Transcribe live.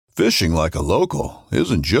Fishing like a local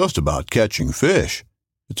isn't just about catching fish.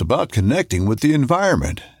 It's about connecting with the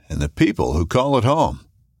environment and the people who call it home.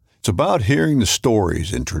 It's about hearing the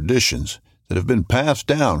stories and traditions that have been passed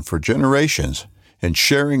down for generations and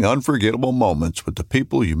sharing unforgettable moments with the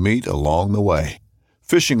people you meet along the way.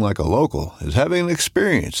 Fishing like a local is having an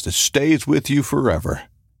experience that stays with you forever.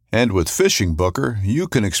 And with Fishing Booker, you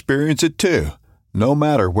can experience it too, no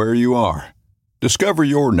matter where you are. Discover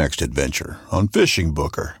your next adventure on Fishing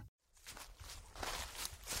Booker.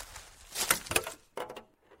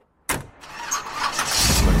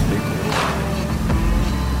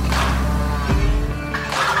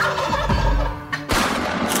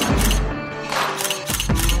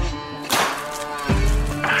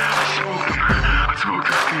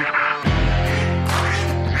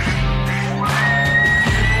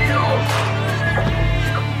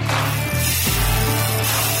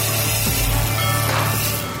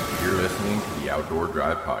 Outdoor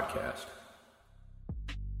Drive Podcast.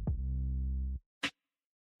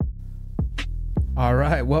 All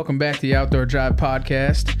right, welcome back to the Outdoor Drive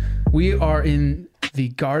Podcast. We are in the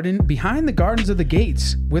garden, behind the gardens of the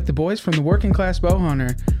gates, with the boys from the Working Class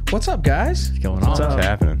Bowhunter. What's up, guys? What's going on? What's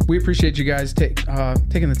happening? We appreciate you guys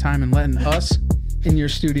taking the time and letting us in your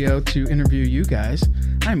studio to interview you guys.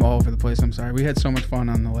 I'm all over the place. I'm sorry. We had so much fun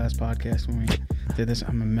on the last podcast when we did this.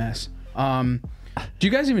 I'm a mess. Do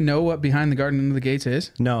you guys even know what behind the garden of the gates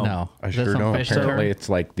is? No. I sure don't. Apparently, it's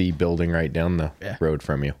like the building right down the road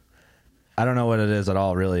from you. I don't know what it is at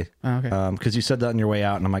all, really. Oh, okay. Because you said that on your way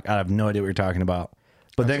out, and I'm like, I have no idea what you're talking about.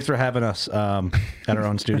 But thanks for having us at our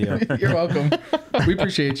own studio. You're welcome. We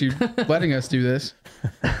appreciate you letting us do this.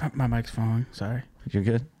 My mic's falling. Sorry. You're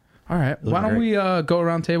good? All right. Why don't we go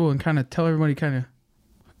around table and kind of tell everybody kind of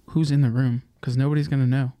who's in the room, because nobody's going to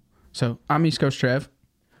know. So I'm East Coast Trev.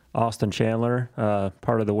 Austin Chandler,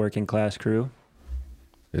 part of the Working Class crew.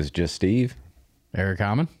 This is just Steve. Eric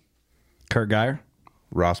Hammond. Kurt Geyer.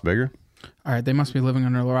 Ross Bigger. All right, they must be living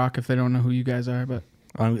under a rock if they don't know who you guys are. But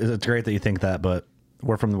it's great that you think that, but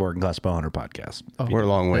we're from the Working Class Bowhunter podcast. Oh, we're a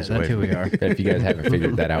long ways away. That's who we are. If you guys haven't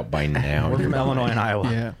figured that out by now. We're from Illinois and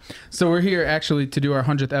Iowa. Yeah. So we're here actually to do our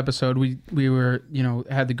 100th episode. We were,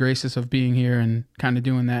 had the graces of being here and kind of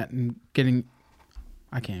doing that and getting...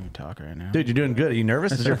 I can't even talk right now. Dude, you're doing good. Are you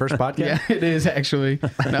nervous? This is your first podcast? Yeah, it is actually.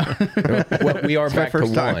 No. Well, we are back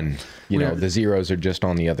to time. one. The zeros are just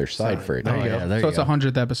on the other side for it. There you go. So it's a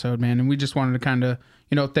 100th episode, man. And we just wanted to kind of,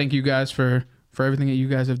 thank you guys for everything that you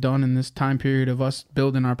guys have done in this time period of us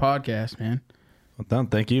building our podcast, man. Well,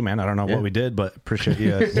 thank you, man. I don't know what we did, but appreciate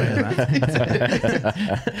you saying that.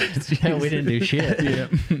 Yeah, we didn't do shit.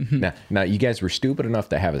 Yeah. Now, you guys were stupid enough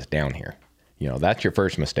to have us down here. That's your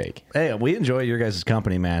first mistake. Hey, we enjoy your guys'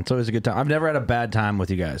 company, man. It's always a good time. I've never had a bad time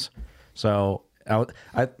with you guys. So, maybe.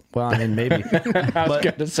 I was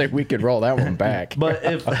going to say we could roll that one back. But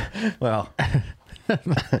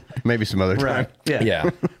maybe some other time. Right.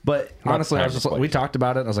 Yeah. But honestly, we talked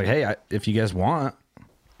about it. And I was like, hey, if you guys want,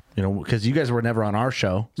 because you guys were never on our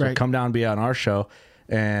show. So come down and be on our show.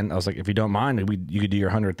 And I was like, if you don't mind, you could do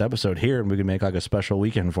your 100th episode here and we could make like a special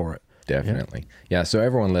weekend for it. Definitely. Yeah. So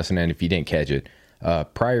everyone listening, if you didn't catch it,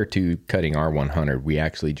 prior to cutting our 100, we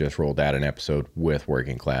actually just rolled out an episode with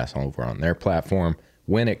Working Class over on their platform.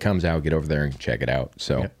 When it comes out, get over there and check it out.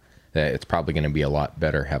 So it's probably going to be a lot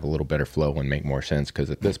better, have a little better flow and make more sense. Because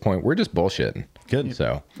at this point, we're just bullshitting. Good.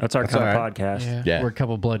 So that's our kind of podcast. Yeah. We're a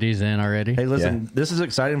couple bloodies in already. Hey, listen, this is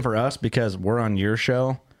exciting for us because we're on your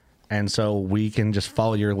show. And so we can just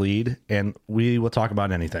follow your lead and we will talk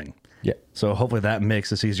about anything. Yeah. So hopefully that makes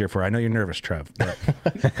this easier for. I know you're nervous, Trev. But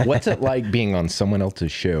what's it like being on someone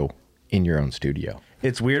else's show in your own studio?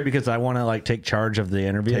 It's weird because I want to take charge of the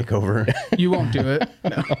interview. Take over. You won't do it.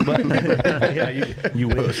 No. But, you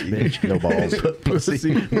wish, bitch. No balls.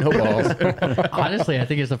 Pussy. No balls. Honestly, I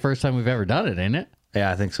think it's the first time we've ever done it, ain't it? Yeah,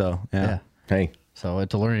 I think so. Yeah. Hey. So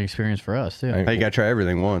it's a learning experience for us too. Hey, you gotta try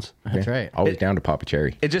everything once. That's right. Always down to pop a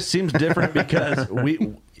cherry. It just seems different because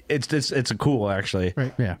it's a cool actually.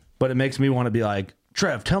 Right. Yeah. But it makes me want to be like,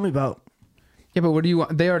 Trev, tell me about. Yeah, but what do you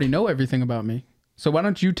want? They already know everything about me. So why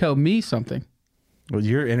don't you tell me something? Well,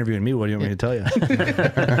 you're interviewing me. What do you want me to tell you?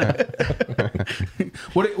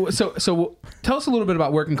 So tell us a little bit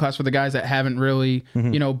about Working Class for the guys that haven't really,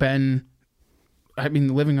 been,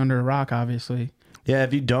 living under a rock, obviously. Yeah,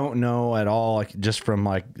 if you don't know at all, just from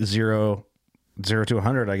zero to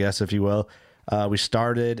 100, I guess, if you will, we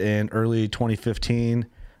started in early 2015.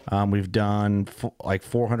 We've done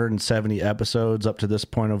 470 episodes up to this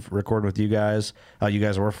point of recording with you guys. You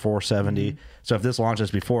guys were 470. So if this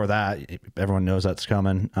launches before that, everyone knows that's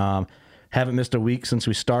coming. Haven't missed a week since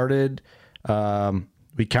we started.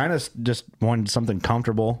 We kind of just wanted something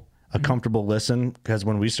comfortable a comfortable listen, because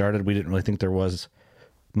when we started, we didn't really think there was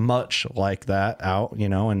much like that out,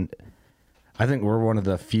 and I think we're one of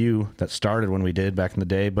the few that started when we did back in the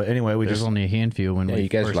day. But anyway, There's only a handful when we you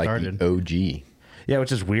guys first are like started. the OG. yeah,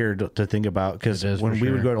 which is weird to think about, because It is, when for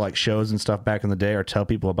we would sure. go to like shows and stuff back in the day, or tell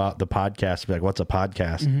people about the podcast, be like, what's a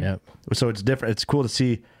podcast? Yep. So it's different. It's cool to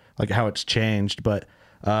see like how it's changed, but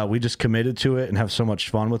we just committed to it and have so much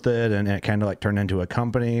fun with it, and it kind of like turned into a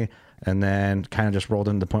company, and then kind of just rolled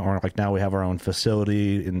into the point where like now we have our own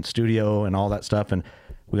facility and studio and all that stuff, and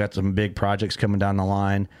we got some big projects coming down the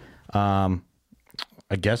line.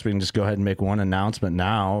 I guess we can just go ahead and make one announcement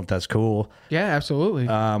now, if that's cool. Yeah, absolutely.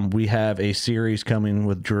 We have a series coming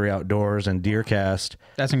with Drury Outdoors and Deercast.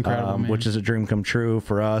 That's incredible, man. Which is a dream come true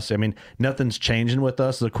for us. I mean, nothing's changing with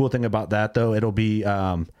us. The cool thing about that, though, it'll be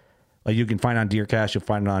like you can find on Deercast, you'll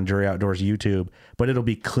find it on Drury Outdoors YouTube, but it'll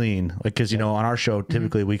be clean. Like, because on our show,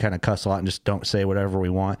 typically we kind of cuss a lot and just don't say whatever we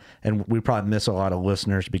want, and we probably miss a lot of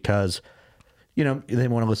listeners because they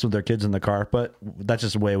want to listen with their kids in the car, but that's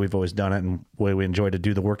just the way we've always done it and the way we enjoy to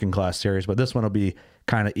do the working class series. But this one will be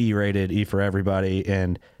kind of E-rated, E for everybody.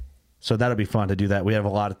 And so that'll be fun to do that. We have a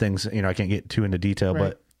lot of things, I can't get too into detail,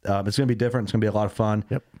 Right. but it's going to be different. It's going to be a lot of fun.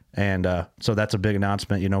 Yep. And so that's a big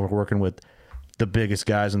announcement. We're working with the biggest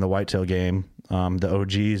guys in the whitetail game, the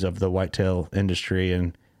OGs of the whitetail industry,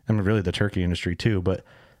 and I mean, really the turkey industry too. But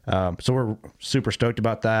so we're super stoked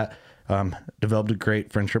about that. Developed a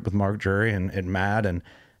great friendship with Mark Drury and Matt and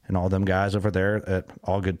all them guys over there, at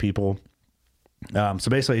all good people. So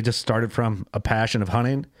basically it just started from a passion of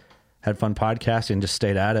hunting, had fun podcasting, just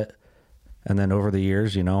stayed at it. And then over the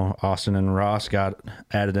years, Austin and Ross got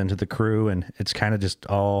added into the crew, and it's kind of just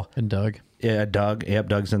all, And Doug. yeah, Doug. Yep,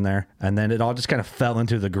 Doug's in there. And then it all just kind of fell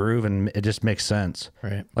into the groove, and it just makes sense.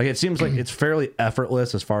 Right. Like, it seems like it's fairly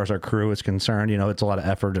effortless as far as our crew is concerned. It's a lot of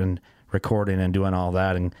effort in recording and doing all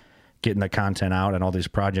that and getting the content out, and all these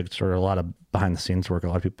projects are a lot of behind the scenes work a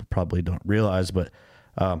lot of people probably don't realize, but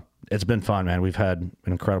it's been fun, man. We've had an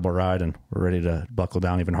incredible ride, and we're ready to buckle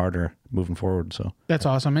down even harder moving forward. So That's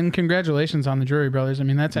awesome, and congratulations on the Drury brothers. I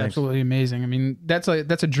mean, that's absolutely amazing. I mean, that's a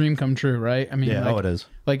dream come true, right? I mean, yeah, it is.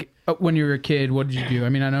 Like when you were a kid, what did you do? I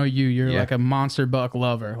mean, I know you're like a monster buck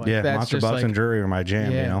lover. Like, Yeah, that's Monster just Bucks and Drury are my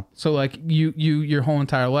jam. Yeah. So like your whole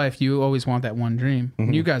entire life, you always want that one dream.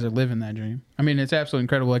 Mm-hmm. You guys are living that dream. I mean, it's absolutely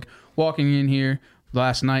incredible. Like walking in here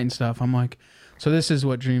last night and stuff, I'm like, so this is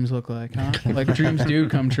what dreams look like, huh? Like dreams do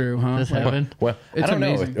come true, huh? This Like, happened. Well, It's I don't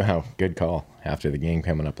amazing. know. How good call after the game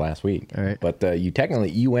coming up last week. All right. But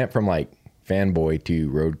you went from like fanboy to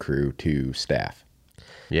road crew to staff.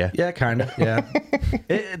 Yeah. Yeah, kind of. Yeah,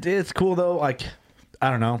 it's cool though. Like, I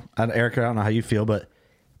don't know, Eric, I don't know how you feel, but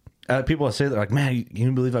people say that like, man, you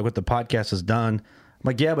can believe like what the podcast has done. I'm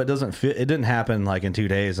like, yeah, but it didn't happen like in 2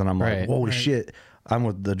 days, and I'm like, Right. holy shit, I'm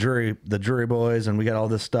with the Drury boys, and we got all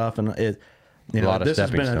this stuff, and lot of this has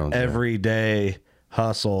stepping been an stones, yeah. everyday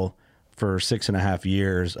hustle for 6.5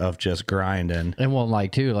 years of just grinding. And well,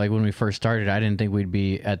 like too, like when we first started, I didn't think we'd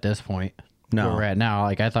be at this point. No. Where we're at now.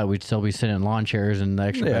 Like I thought we'd still be sitting in lawn chairs in the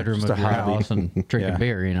extra Yeah, bedroom just of a your hobby. house and drinking Yeah.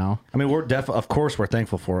 beer. I mean, we're of course we're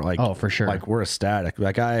thankful for it. Like, Oh, for sure. Like, we're ecstatic.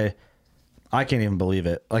 Like, I can't even believe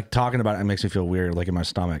it. Like, talking about it makes me feel weird, like in my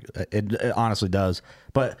stomach. It honestly does.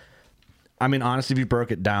 But I mean, honestly, if you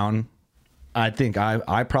broke it down, I think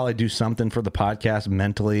I probably do something for the podcast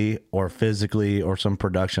mentally or physically or some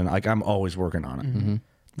production. Like, I'm always working on it. Mm-hmm.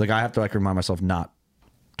 Like, I have to like remind myself not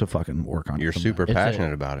to fucking work on it. You're super It's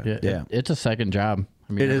passionate about it. Yeah. It's a second job.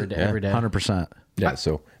 I mean, It is every day. 100%. Yeah.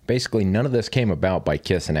 So basically, none of this came about by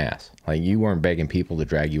kissing ass. Like you weren't begging people to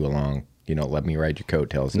drag you along. Let me ride your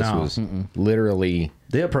coattails. This No. was literally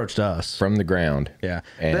They approached us. from the ground. Yeah.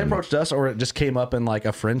 And They approached us, or it just came up in like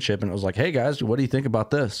a friendship, and it was like, hey guys, what do you think about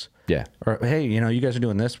this? Yeah. Or hey, you guys are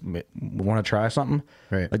doing this. Want to try something?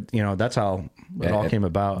 Right. Like, that's how it all came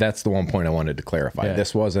about. That's the one point I wanted to clarify. Yeah.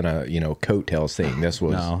 This wasn't a coattails thing. This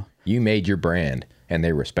was No. you made your brand and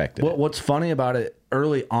they respected it. What's funny about it,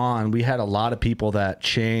 early on, we had a lot of people that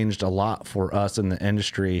changed a lot for us in the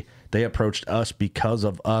industry. They approached us because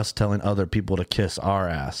of us telling other people to kiss our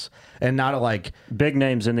ass, and not like, Big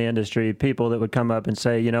names in the industry, people that would come up and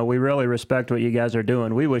say, we really respect what you guys are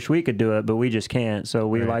doing. We wish we could do it, but we just can't. So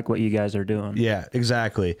we like what you guys are doing. yeah,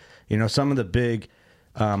 exactly. Some of the big,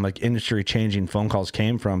 like industry changing phone calls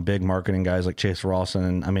came from big marketing guys like Chase Rawson,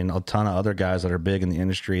 and I mean a ton of other guys that are big in the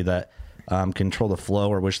industry that control the flow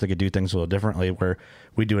or wish they could do things a little differently. Where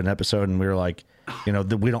we do an episode and we were like, we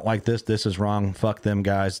don't like this. This is wrong. Fuck them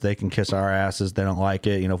guys. They can kiss our asses. They don't like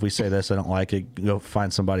it. If we say this, they don't like it. Go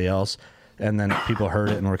find somebody else. And then people heard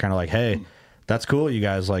it and we're kind of like, hey, that's cool. You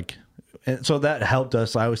guys, like, and so that helped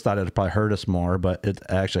us. I always thought it'd probably hurt us more, but it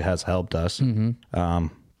actually has helped us.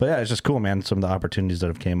 But yeah, it's just cool, man. Some of the opportunities that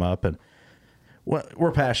have came up, and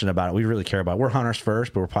we're passionate about it. We really care about it. We're hunters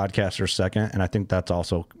first, but we're podcasters second. And I think that's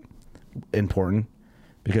also important,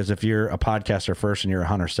 because if you're a podcaster first and you're a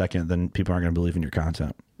hunter second, then people aren't going to believe in your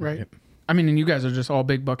content. Right. Yep. I mean, and you guys are just all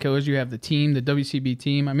big buck killers. You have the team, the WCB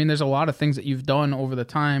team. I mean, there's a lot of things that you've done over the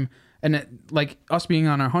time. And like us being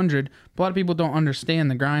on our 100, a lot of people don't understand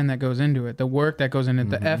the grind that goes into it, the work that goes into it,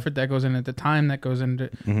 the effort that goes into it, the time that goes into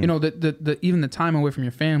it. You know, the even the time away from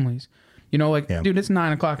your families. You know, like, dude, it's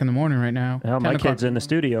 9 o'clock in the morning right now. Hell, my kid's in the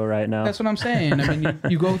studio right now. That's what I'm saying. I mean,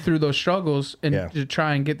 you go through those struggles and to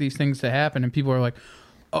try and get these things to happen, and people are like,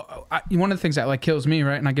 oh, one of the things that like kills me,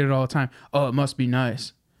 right? And I get it all the time. Oh, it must be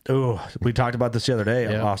nice. Oh, we talked about this the other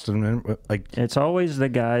day, Austin. Like, it's always the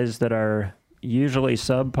guys that are usually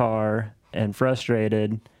subpar and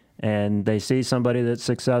frustrated, and they see somebody that's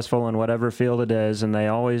successful in whatever field it is, and they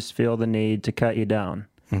always feel the need to cut you down.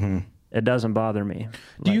 It doesn't bother me.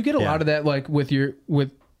 Do you get a lot of that, like with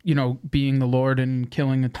you know, being the Lord and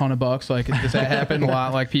killing a ton of bucks? Like, does that happen a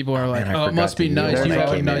lot? Like, people are like, oh, it must be nice. You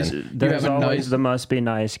have a nice. There's always the must be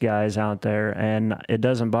nice guys out there, and it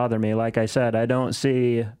doesn't bother me. Like I said, I don't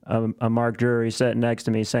see a Mark Drury sitting next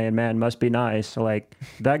to me saying, man, must be nice. Like,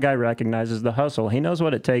 that guy recognizes the hustle. He knows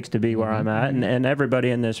what it takes to be where I'm at, and everybody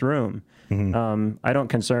in this room. I don't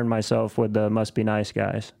concern myself with the must be nice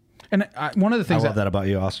guys. And one of the things I love that about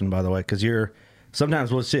you, Austin, by the way, because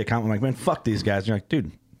sometimes we'll see a comment like, man, fuck these guys. And you're like,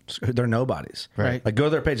 dude, they're nobodies. Right. Like, go to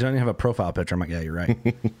their page, they don't even have a profile picture. I'm like, yeah, you're right.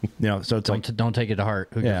 You know, so it's don't take it to heart.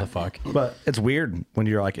 Who gives a fuck? But it's weird when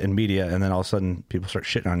you're like in media and then all of a sudden people start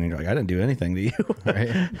shitting on you. You're like, I didn't do anything to you.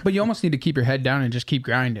 Right. But you almost need to keep your head down and just keep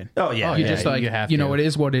grinding. Oh, yeah. You just like, you know, it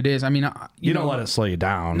is what it is. I mean, you don't let it slow you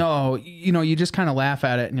down. No, you know, you just kind of laugh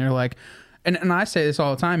at it and you're like, and I say this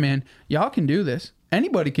all the time, man, y'all can do this.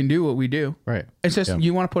 Anybody can do what we do. Right. It's just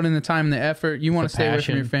you want to put in the time and the effort. You want to stay away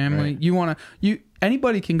from your family. Right.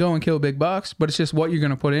 Anybody can go and kill big bucks, but it's just what you're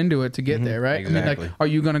going to put into it to get there, right? Exactly. I mean, like, are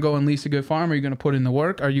you going to go and lease a good farm? Are you going to put in the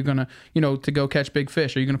work? Are you going to, you know, to go catch big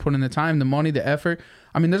fish? Are you going to put in the time, the money, the effort?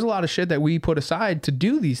 I mean, there's a lot of shit that we put aside to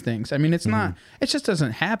do these things. I mean, it's not, it just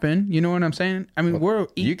doesn't happen. You know what I'm saying? I mean, we're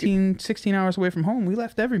 16 hours away from home. We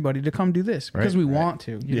left everybody to come do this because we want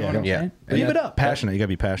to. You know what I'm saying? Leave it up. Passionate. You got to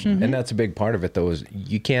be passionate. And that's a big part of it, though, is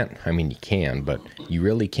you can't, I mean, you can, but you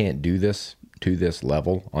really can't do this to this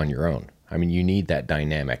level on your own. I mean, you need that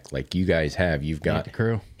dynamic like you guys have. You've got the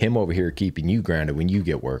crew. Him over here keeping you grounded when you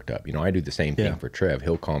get worked up. You know, I do the same thing for Trev.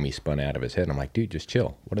 He'll call me spun out of his head. I'm like, dude, just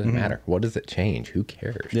chill. What does it matter? What does it change? Who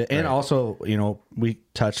cares? Yeah, and also, you know, we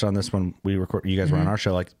touched on this when we record. You guys were on our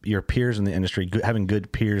show. Like, your peers in the industry, having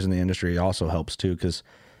good peers in the industry also helps too. Because,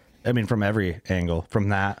 I mean, from every angle, from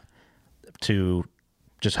that to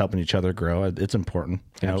just helping each other grow, it's important.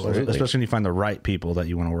 You know, especially when you find the right people that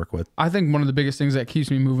you want to work with. I think one of the biggest things that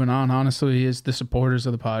keeps me moving on, honestly, is the supporters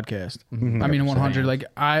of the podcast. I mean, 100. Like,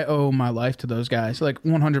 I owe my life to those guys. Like,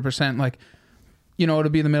 100%. Like, you know,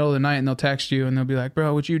 it'll be the middle of the night and they'll text you and they'll be like,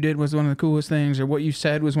 bro, what you did was one of the coolest things, or what you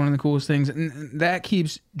said was one of the coolest things. And that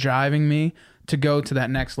keeps driving me to go to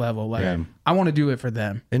that next level. Like, I want to do it for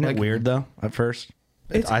them. Isn't like, it weird though at first?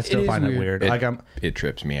 I still find it weird. It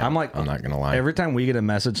trips me out. I'm like, I'm not gonna lie. Every time we get a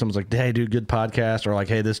message, someone's like, "Hey, dude, good podcast," or like,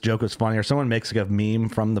 "Hey, this joke was funny," or someone makes like a meme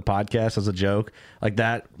from the podcast as a joke. Like,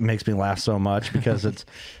 that makes me laugh so much because it's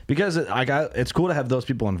cool to have those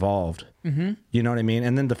people involved. You know what I mean?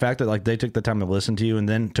 And then the fact that like they took the time to listen to you and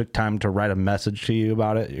then took time to write a message to you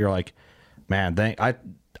about it. You're like, man,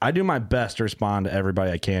 I do my best to respond to everybody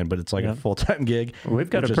I can, but it's like a full-time gig. We've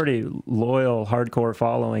got a pretty loyal, hardcore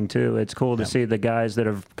following, too. It's cool to see the guys that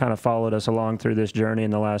have kind of followed us along through this journey in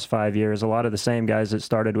the last 5 years. A lot of the same guys that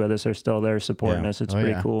started with us are still there supporting us. It's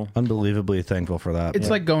pretty cool. Unbelievably thankful for that. It's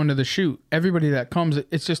like going to the shoot. Everybody that comes,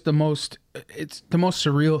 it's just the most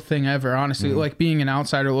surreal thing ever, honestly. Like being an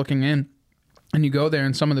outsider looking in. And you go there,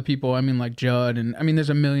 and some of the people, I mean, like Judd, and I mean, there's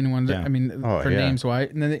a million ones. I mean, for names, right?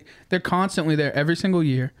 And they're constantly there every single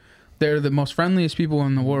year. They're the most friendliest people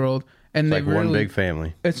in the world, and it's like one big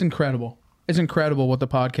family. It's incredible. It's incredible what the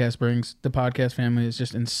podcast brings. The podcast family is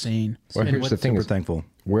just insane. Well, here's the thing: super thankful.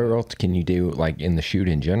 Where else can you do, like in the shoot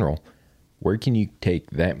in general? Where can you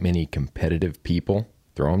take that many competitive people,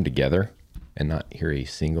 throw them together, and not hear a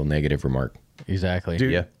single negative remark? Exactly.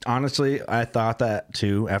 Dude, honestly, I thought that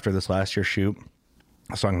too after this last year's shoot.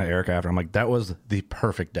 I was talking to Eric after. I'm like, that was the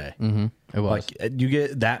perfect day. It was. Like, you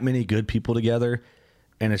get that many good people together,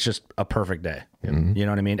 and it's just a perfect day. You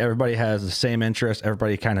know what I mean? Everybody has the same interest.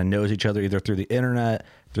 Everybody kind of knows each other either through the internet,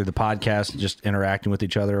 through the podcast, just interacting with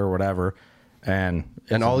each other or whatever.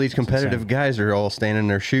 And all these competitive guys are all standing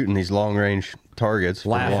there shooting these long range targets,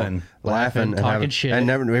 Laughing, and talking shit.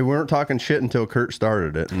 And we weren't talking shit until Kurt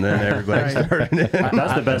started it, and then everybody started it.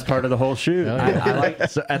 That's the best part of the whole shoot. I like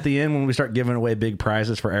so at the end when we start giving away big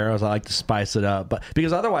prizes for arrows, I like to spice it up, but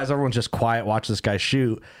because otherwise everyone's just quiet, watch this guy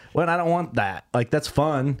shoot. Well, I don't want that. Like that's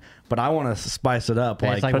fun, but I want to spice it up.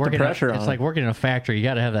 It's like put the working. pressure It's on. like working in a factory. You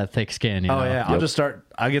got to have that thick skin. You know? Oh yeah, I'll just start.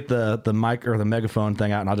 I get the mic or the megaphone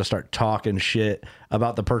thing out, and I'll just start talking shit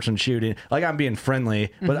about the person shooting. Like I'm being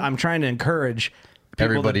friendly, but I'm trying to encourage people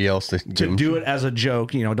Everybody else to do it as a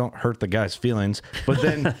joke. You know, don't hurt the guy's feelings. But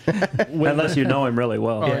then, Unless you know him really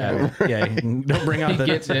well. yeah, don't bring out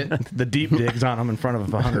gets it. the deep digs on him in front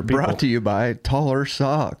of 100 people. Brought to you by Taller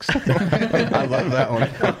Socks. I love that one.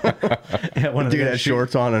 Yeah, one of the Dude guys had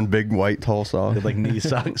shorts on and big white tall socks. with like knee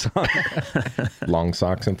socks on. Long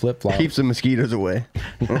socks and flip flops. Keeps the mosquitoes away.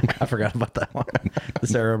 I forgot about that one.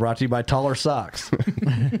 This era brought to you by Taller Socks.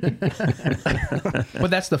 But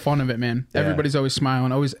that's the fun of it, man. Everybody's always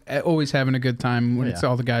smiling, always having a good time when it's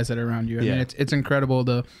all the guys that are around you. I mean, it's incredible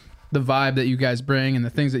the vibe that you guys bring and the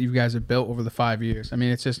things that you guys have built over the 5 years. I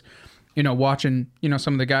mean, it's just, watching,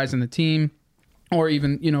 some of the guys in the team, or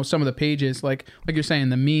even, some of the pages, like you're saying,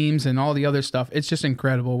 the memes and all the other stuff. It's just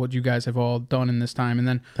incredible what you guys have all done in this time. And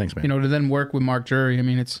then, Thanks, man. to then work with Mark Drury. I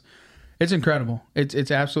mean, it's incredible.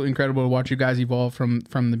 It's absolutely incredible to watch you guys evolve from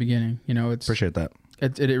the beginning. It's Appreciate that.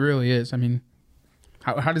 it really is. I mean,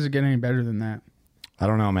 how does it get any better than that? I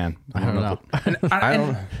don't know, man. I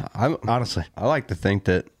don't know. Honestly, I like to think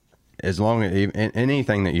that as long as in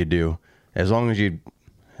anything that you do, as long as you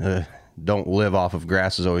don't live off of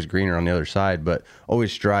grass is always greener on the other side, but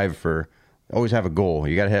always always have a goal.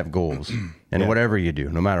 You got to have goals, and whatever you do,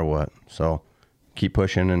 no matter what. So keep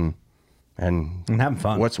pushing and having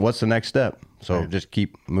fun. What's the next step? So just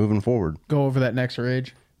keep moving forward. Go over that next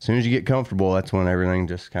rage. As soon as you get comfortable, that's when everything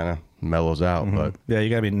just kind of mellows out. But yeah, you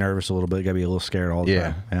gotta be nervous a little bit. You gotta be a little scared all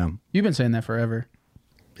the time. You've been saying that forever.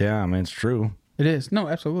 Yeah. I mean, it's true. It is. No,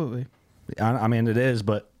 absolutely. I mean, it is,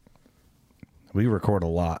 but we record a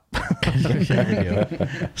lot.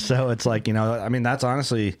 So it's like, I mean, that's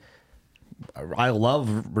honestly, I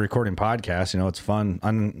love recording podcasts. It's fun.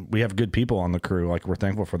 And we have good people on the crew. Like, we're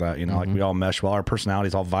thankful for that. Like, we all mesh well. Our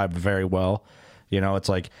personalities all vibe very well. It's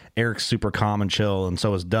like Eric's super calm and chill, and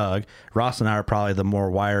so is Doug. Ross and I are probably the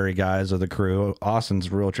more wiry guys of the crew.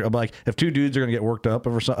 Austin's real chill. But like, if two dudes are gonna get worked up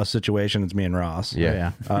over a situation, it's me and Ross.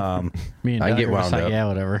 yeah. Me and I Doug get are just wound like, up. yeah,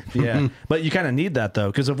 whatever. Yeah. But you kind of need that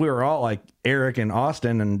though, because if we were all like Eric and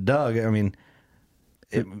Austin and Doug, I mean,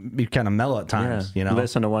 it'd be kind of mellow at times.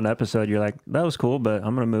 Listen to one episode, you're like, that was cool, but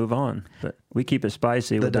I'm going to move on. But we keep it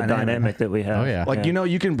spicy with the dynamic that we have. Oh, yeah. Like,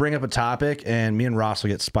 you can bring up a topic and me and Ross will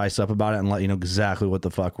get spiced up about it and let you know exactly what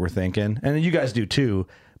the fuck we're thinking. And you guys do too.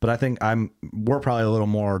 But I think we're probably a little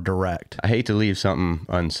more direct. I hate to leave something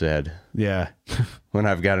unsaid Yeah. when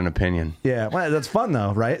I've got an opinion. Yeah. Well, that's fun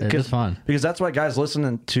though, right? It is fun. Because that's why guys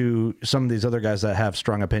listening to some of these other guys that have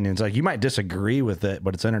strong opinions, like you might disagree with it,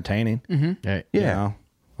 but it's entertaining. Right. Yeah.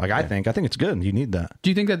 Like I think it's good. You need that. Do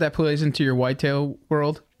you think that plays into your whitetail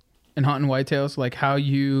world and hunting whitetails? Like how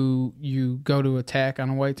you go to attack on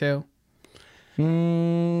a whitetail?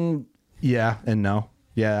 Yeah and no.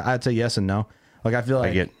 Yeah, I'd say yes and no. Like I feel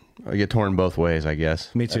like I get torn both ways, I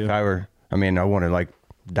guess. Me too. If I want to like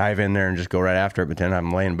dive in there and just go right after it, but then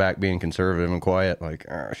I'm laying back being conservative and quiet. Like,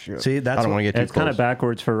 oh shit. See, that's I don't want to get too It's close. kind of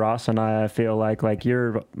backwards for Ross and I feel like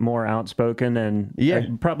you're more outspoken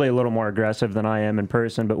and probably a little more aggressive than I am in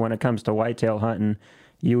person. But when it comes to whitetail hunting,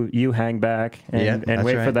 you hang back and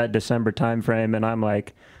wait for that December time frame. And I'm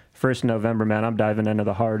like, 1st November, man, I'm diving into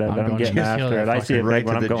the heart of it. I'm getting after it. I see it big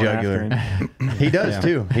when I'm going after him. He does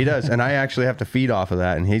too. He does. And I actually have to feed off of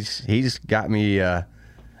that. And he's got me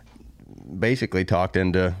basically talked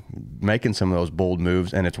into making some of those bold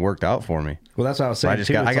moves, and it's worked out for me. Well, that's what I was saying.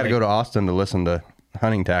 I got to go to Austin to listen to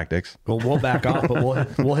hunting tactics. Well, we'll back off, but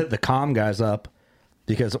we'll hit the calm guys up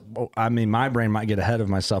because I mean my brain might get ahead of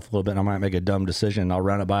myself a little bit, and I might make a dumb decision. I'll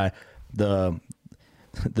run it by the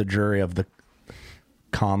jury of the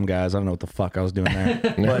calm guys. I don't know what the fuck I was doing there,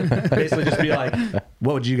 but basically just be like,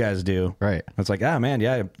 "What would you guys do?" Right. It's like, "Ah, man,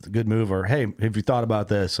 yeah, good move," or "Hey, have you thought about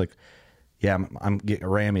this?" Like, yeah, I'm getting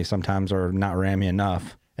rammy sometimes, or not rammy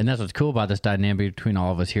enough. And that's what's cool about this dynamic between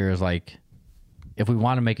all of us here is like, if we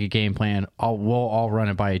want to make a game plan, we'll all run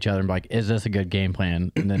it by each other and be like, is this a good game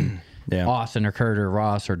plan? And then Austin or Kurt or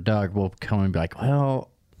Ross or Doug will come and be like, well,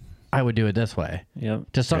 I would do it this way.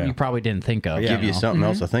 Yep. Just something you probably didn't think of. Give you something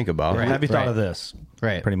else to think about. Have you thought of this?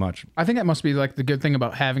 Right. Pretty much. I think that must be like the good thing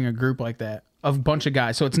about having a group like that. of a bunch of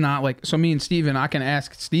guys. So it's not like, so me and Steven, I can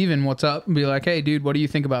ask Steven what's up and be like, hey, dude, what do you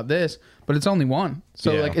think about this? But it's only one.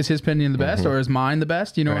 So like, is his opinion the best or is mine the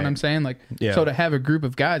best? You know what I'm saying? Like, so to have a group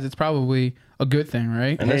of guys, it's probably a good thing,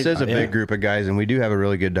 right? And this is a big group of guys, and we do have a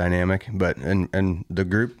really good dynamic, but and the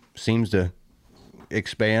group seems to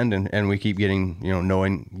expand, and we keep getting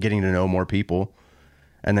getting to know more people,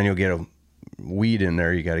 and then you'll get a weed in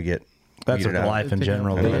there. You got to get that's what life in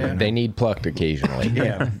general. They need plucked occasionally.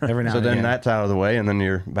 Every now. So and then again. that's out of the way, and then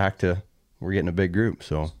you're back to we're getting a big group.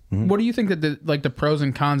 So what do you think that the pros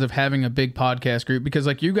and cons of having a big podcast group? Because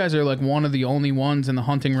like you guys are like one of the only ones in the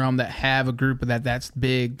hunting realm that have a group that's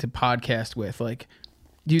big to podcast with. Like,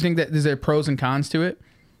 do you think that is there pros and cons to it?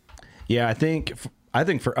 Yeah, I think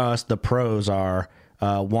for us the pros are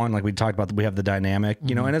one, like we talked about, we have the dynamic,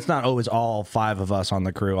 and it's not always all 5 of us on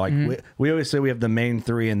the crew. Like we always say we have the main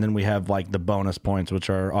 3, and then we have like the bonus points, which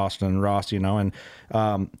are Austin and Ross, and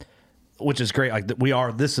which is great. Like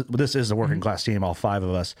this is a working class team, all 5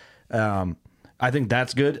 of us. I think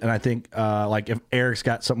that's good, and I think like if Eric's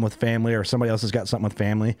got something with family or somebody else has got something with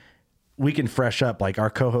family, we can fresh up. Like our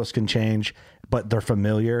co-hosts can change, but they're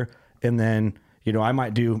familiar, and then. It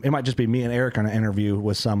might just be me and Eric on an interview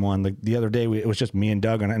with someone. Like the other day, it was just me and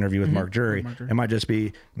Doug on an interview with Mark Jury. It might just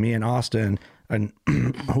be me and Austin and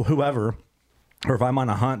whoever. Or if I'm on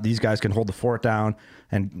a hunt, these guys can hold the fort down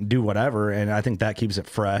and do whatever. And I think that keeps it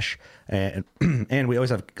fresh. And we always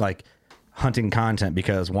have like hunting content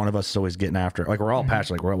because one of us is always getting after it. Like we're all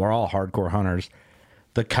passionate. Like we're all hardcore hunters.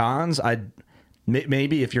 The cons,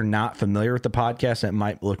 maybe if you're not familiar with the podcast, it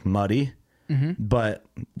might look muddy, but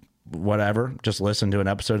whatever, just listen to an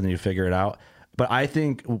episode and then you figure it out. But I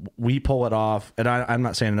think we pull it off, and I'm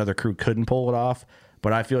not saying another crew couldn't pull it off,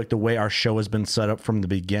 but I feel like the way our show has been set up from the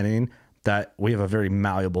beginning, that we have a very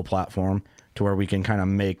malleable platform to where we can kind of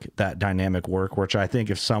make that dynamic work, which I think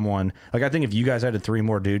if you guys added 3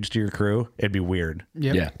 more dudes to your crew, it'd be weird.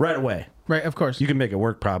 Yeah. Right away. Right, of course. You can make it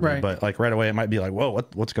work probably, Right. but like right away it might be like, whoa,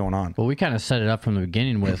 what's going on? Well, we kind of set it up from the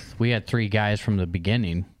beginning with, we had 3 guys from the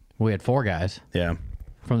beginning. We had 4 guys. Yeah.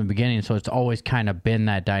 From the beginning, so it's always kind of been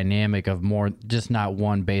that dynamic of more, just not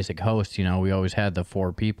one basic host. We always had the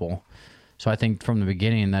 4 people. So I think from the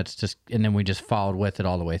beginning, that's just, and then we just followed with it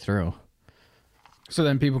all the way through. So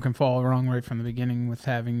then people can follow wrong right from the beginning with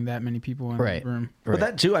having that many people in the room. But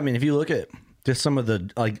that too, I mean, if you look at just some of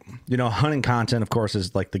the, like, hunting content, of course,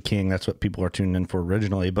 is like the king. That's what people are tuning in for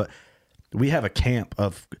originally. But we have a camp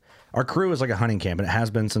of, our crew is like a hunting camp, and it has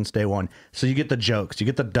been since day one. So you get the jokes. You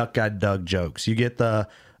get the Duck Guy Doug jokes. You get the,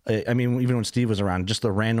 even when Steve was around, just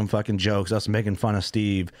the random fucking jokes, us making fun of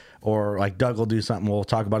Steve. Or like Doug will do something, we'll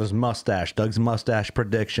talk about his mustache, Doug's mustache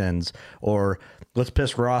predictions. Or let's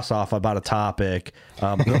piss Ross off about a topic.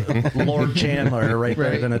 Lord Chandler right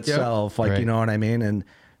there in itself. Like, you know what I mean? And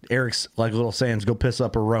Eric's like little sayings, go piss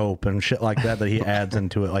up a rope and shit like that he adds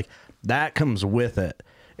into it. Like that comes with it.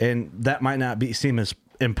 And that might not seem as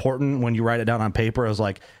important when you write it down on paper. I was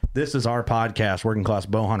like, this is our podcast, Working Class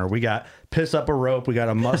Bowhunter. We got piss up a rope, we got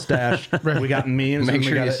a mustache, we got memes. Make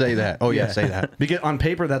sure you say that. Oh yeah, say that. Because on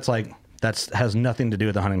paper, that's has nothing to do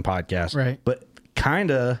with the hunting podcast, right? But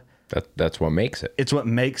kind of that's what makes it. It's what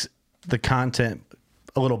makes the content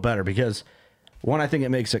a little better because one, I think it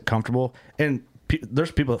makes it comfortable, and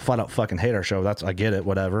there's people that flat out fucking hate our show. I get it,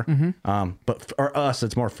 whatever. But for us,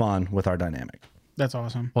 it's more fun with our dynamic. That's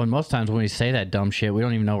awesome. Well, and most times when we say that dumb shit, we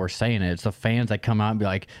don't even know we're saying it. It's the fans that come out and be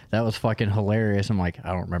like, that was fucking hilarious. I'm like,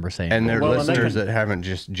 I don't remember saying and it. they're listeners that haven't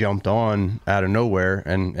just jumped on out of nowhere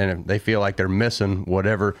and they feel like they're missing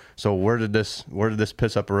whatever. So where did this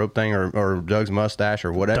piss up a rope thing or Doug's mustache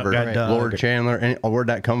or whatever, Lord Chandler, and where'd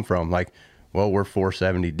that come from? Like, well, we're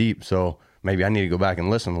 470 deep, so maybe I need to go back and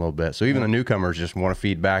listen a little bit. So even the newcomers just want to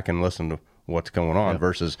feed back and listen to what's going on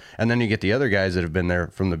versus, and then you get the other guys that have been there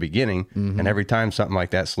from the beginning, and every time something like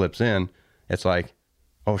that slips in, it's like,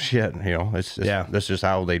 oh shit, it's that's just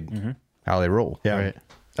how they roll. Yeah, right.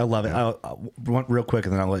 I love it. I'll real quick,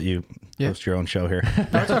 and then I'll let you host your own show here.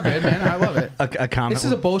 That's okay, man. I love it. A comment. This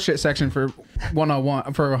is a bullshit section for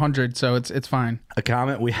 101 for 100, so it's fine. A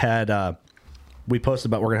comment we had. We posted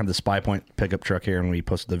about we're gonna have the Spy Point pickup truck here, and we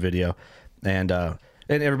posted the video, and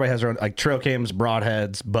everybody has their own, like, trail cams,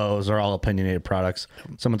 broadheads, bows are all opinionated products.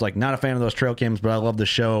 Someone's like, not a fan of those trail cams, but I love the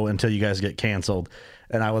show until you guys get canceled.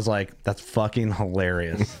 And I was like, that's fucking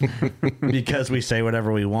hilarious because we say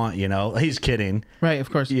whatever we want, He's kidding. Right, of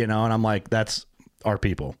course. And I'm like, that's our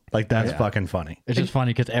people. Like, that's fucking funny. It's just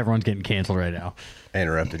funny because everyone's getting canceled right now. I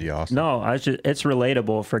interrupted you, Austin. No, it's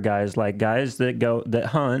relatable for guys that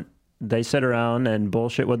hunt they sit around and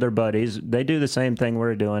bullshit with their buddies. They do the same thing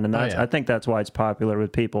we're doing, and that's yeah. I think that's why it's popular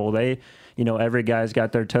with people. They, every guy's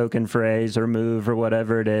got their token phrase or move or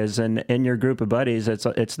whatever it is, and in your group of buddies,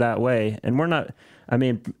 it's that way. And we're not. I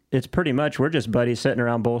mean, it's pretty much we're just buddies sitting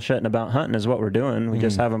around bullshitting about hunting is what we're doing. We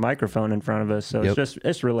just have a microphone in front of us, so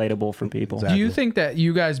it's relatable for people. Do you think that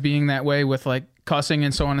you guys being that way with like cussing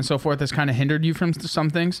and so on and so forth has kind of hindered you from some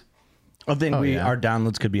things? I think our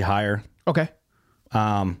downloads could be higher. Okay.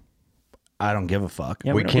 I don't give a fuck.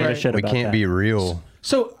 Yeah, We don't give a can't. shit We about can't that. be real.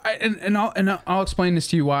 So, I'll explain this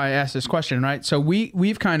to you why I asked this question, right? So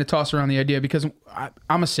we've kind of tossed around the idea because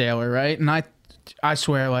I'm a sailor, right? And I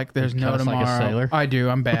swear, like, there's no cuss tomorrow. like a sailor? I do.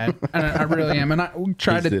 I'm bad, and I really am. And I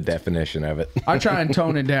try He's to. the definition of it. I try and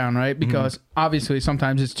tone it down, right? Because obviously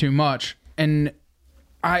sometimes it's too much. And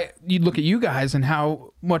you look at you guys and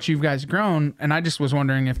how much you guys grown, and I just was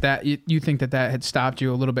wondering if that you think that had stopped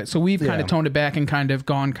you a little bit. So we've kind of toned it back and kind of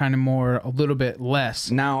gone kind of more a little bit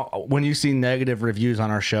less. Now, when you see negative reviews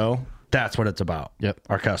on our show, that's what it's about. Yep.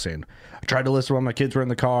 Our cussing. I tried to listen when my kids were in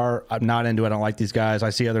the car. I'm not into it. I don't like these guys.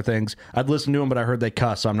 I see other things. I'd listen to them, but I heard they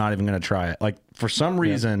cuss, so I'm not even going to try it. Like, for some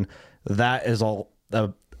reason, that is all.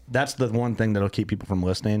 That's the one thing that'll keep people from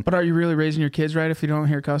listening. But are you really raising your kids right if you don't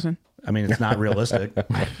hear cussing? I mean, it's not realistic.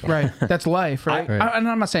 Right. That's life, right? And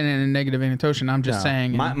I'm not saying it in a negative intonation. I'm just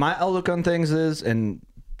saying. My outlook on things is, and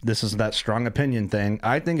this is that strong opinion thing,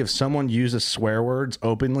 I think if someone uses swear words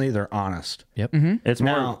openly, they're honest. Yep. It's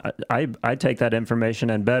more. I take that information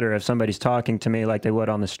and better if somebody's talking to me like they would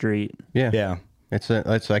on the street. Yeah. Yeah.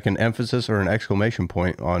 It's like an emphasis or an exclamation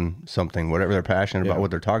point on something, whatever they're passionate about, what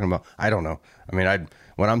they're talking about. I don't know. I mean,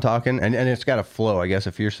 when I'm talking, and it's got to flow. I guess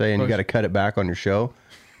if you're saying you got to cut it back on your show,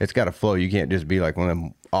 it's got to flow. You can't just be like one of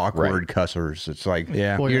them awkward cussers. It's like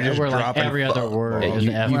Well, you're just we're like dropping every other word. And is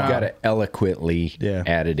you've F-bomb. got to eloquently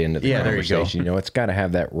add it into the there you go. conversation. It's got to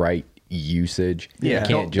have that right usage. Yeah,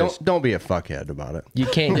 You can't don't be a fuckhead about it. You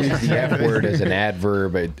can't use the F word as an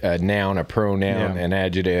adverb, a noun, a pronoun, an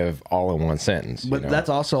adjective, all in one sentence. But that's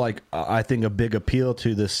also like I think a big appeal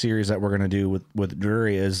to this series that we're going to do with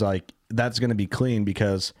Drury is like that's going to be clean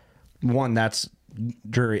because one, that's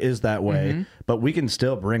Drury is that way, but we can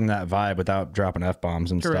still bring that vibe without dropping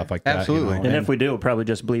F-bombs and stuff like that. Absolutely. And if we do, we'll probably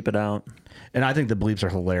just bleep it out. And I think the bleeps are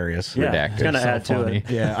hilarious. Yeah, it's gonna add to it.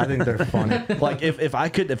 Yeah, I think they're funny. Like if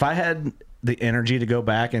I had the energy to go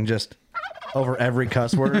back and just over every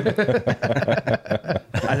cuss word,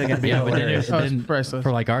 I think it'd be hilarious. Oh, it's priceless.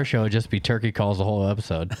 For like our show, it'd just be turkey calls the whole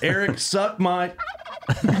episode. Eric, suck my.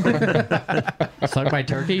 Suck my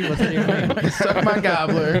turkey? What's that your name? Suck my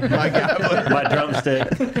gobbler. My gobbler. My drumstick.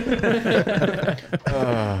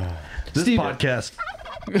 This Steve- podcast.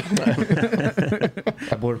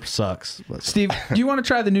 That blurb sucks. But. Steve, do you want to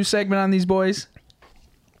try the new segment on these boys?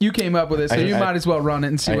 You came up with it, so you might as well run it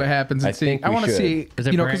and see what happens. And think I we want to should. see, Is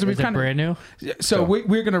it, because we've kind of brand new? So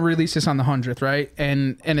we're going to release this on the 100th, right?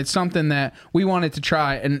 And it's something that we wanted to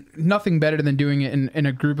try, and nothing better than doing it in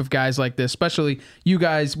a group of guys like this, especially you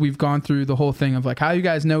guys. We've gone through the whole thing of like how you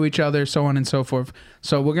guys know each other, so on and so forth.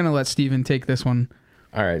 So we're going to let Steven take this one.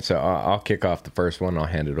 All right, so I'll kick off the first one. I'll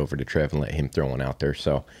hand it over to Trev and let him throw one out there.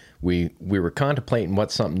 So we were contemplating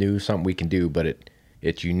what's something new, something we can do, but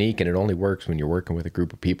it's unique and it only works when you're working with a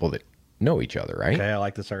group of people that know each other, right? Okay, I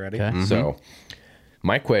like this already. Okay. So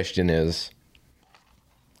my question is,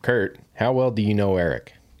 Kurt, how well do you know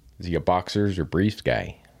Eric? Is he a boxers or briefs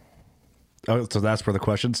guy? Oh, so that's where the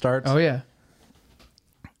question starts? Oh yeah,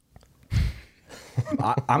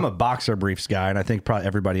 I'm a boxer briefs guy, and I think probably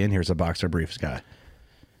everybody in here is a boxer briefs guy.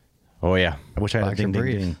 Oh yeah. I wish I had Boxer a ding, ding,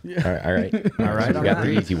 briefs. ding. All right. All right, We all got the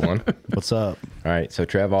right. easy one. What's up? All right, so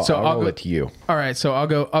Trev, I'll So I'll roll go- it to you. all right. So I'll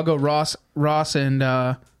go Ross and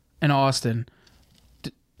Austin.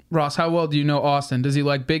 Ross, how well do you know Austin? Does he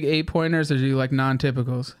like big 8-pointers or do you like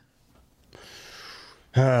non-typicals?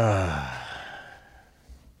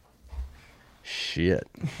 Shit.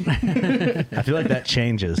 I feel like that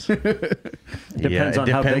changes. Depends on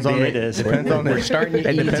how big the 8 is. Depends on the, We're starting it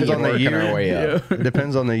easy depends and on the working year. our way up.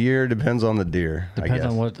 Depends on the year. Depends on the deer. I Depends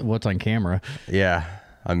guess. on what's on camera. Yeah.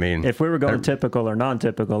 I mean, If we were going typical or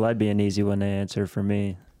non-typical, that'd be an easy one to answer for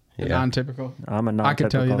me. Yeah. Non-typical. I'm a non-typical I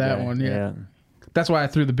could tell you that guy. one, yeah. That's why I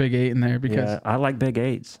threw the big 8 in there because Yeah, I like big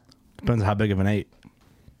 8s. Depends on how big of an 8.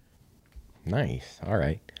 Nice. All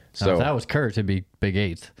right. So So if that was Kurt, it'd be big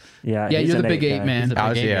 8s. Yeah, yeah, he's you're an the big 8 guy. man. He's a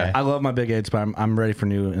big 8 yeah. guy. I love my big 8s, but I'm ready for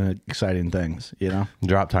new and exciting things, you know?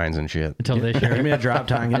 drop tines and shit. Until this Give me year. a drop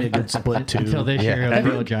time, give me a good split 2. Until this year, it was a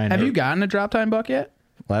real giant. Have eight. you gotten a drop time buck yet?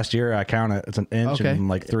 Last year I count it. It's an inch Okay. and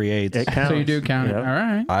like 3/8. It counts. So you do count it. Yeah. All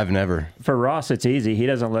right. I've never. For Ross, it's easy. He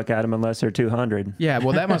doesn't look at them unless they're 200. Yeah.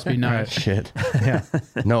 Well, that must be nice. Shit. Yeah.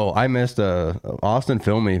 No, I missed Austin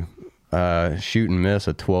filmed me shoot and miss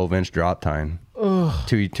a 12-inch drop tine.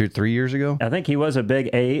 3 years ago. I think he was a big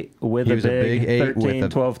 8 with He a was a big, big 8 with 13, a-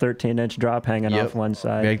 12, 13-inch drop hanging off one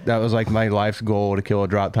side. Like, that was like my life's goal to kill a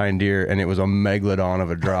drop tine deer, and it was a megalodon of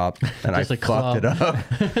a drop, and I Just a fucked it club.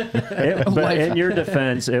 up. But in your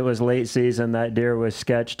defense, it was late season. That deer was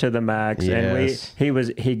sketched to the max, Yes.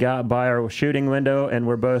 and he got by our shooting window, and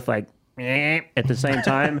we're both like at the same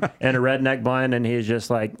time in a redneck blind, and he's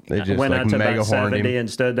just like They just, went like, out to mega about horned 70 him. and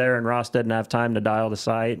stood there, and Ross didn't have time to dial the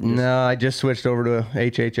sight. and just- No, I just switched over to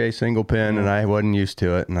HHA single pin, and I wasn't used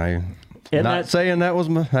to it, and I. In Not that- saying that was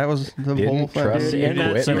the whole Didn't thing. trust Dude, in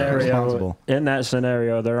that Quit. scenario, Responsible.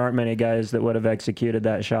 there aren't many guys that would have executed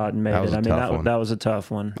that shot and made That was it. a I mean, tough one. that was a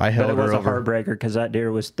tough one. I held but it was her a over. heartbreaker because that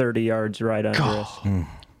deer was 30 yards right under us.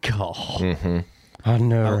 I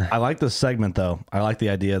never. I like this segment though. I like the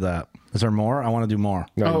idea of that. Is there more? I want to do more.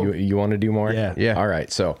 No, you want to do more? Yeah. Yeah. All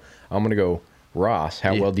right. So I'm going to go Ross.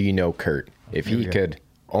 How well do you know Kurt? If he could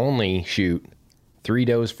only shoot 3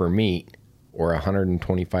 does for meat or a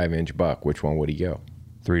 125-inch buck, which one would he go?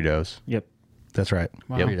 3 does. Yep. That's right.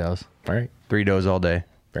 He does. All right. 3 does all day.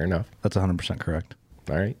 Fair enough. That's 100% correct.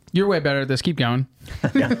 All right. You're way better at this. Keep going.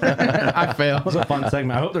 I fail. That was a fun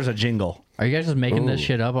segment. I hope there's a jingle. Are you guys just making this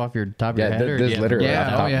shit up off your top of Yeah, your head? or this do you- literally- off the Yeah.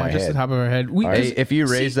 top Oh of yeah. my Just head. the top of our head. We Hey, just- if you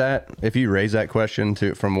raise that question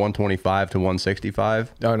to from 125 to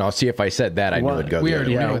 165, Oh, no. See, if I said that, I knew it would go we the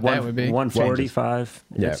already other knew way. what that would be. 145.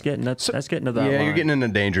 Yeah. That's getting that's getting to that yeah, line. you're getting in the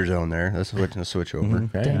danger zone there. Let's switch over.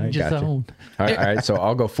 Okay, I Danger gotcha. zone. All right. So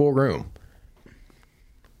I'll go full room.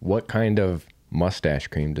 What kind of mustache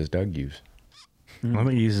cream does Doug use? I don't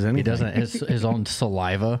think he uses anything. He doesn't his own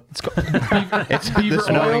saliva. It's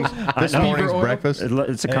this morning's oil? breakfast.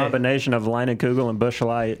 It's a combination of Leinenkugel and Busch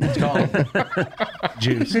Light. It's called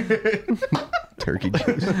juice. Turkey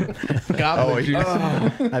juice. Gobbler juice.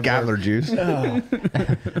 Gabbler juice.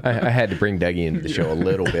 I had to bring Dougie into the show a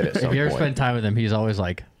little bit at some If you ever point. spend time with him, he's always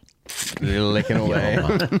like, Licking away.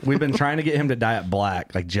 We've been trying to get him to dye it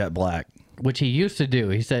black, like jet black. which he used to do.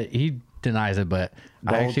 He said he denies it, but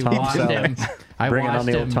I old actually Tom watched Selleck. him. I Bringing on watched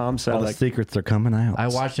the old him. Tom All the Selleck. secrets are coming out. I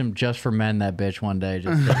watched him just for men. That bitch one day,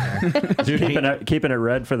 just sitting there. Dude, Keeping it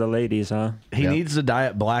red for the ladies, huh? he needs to dye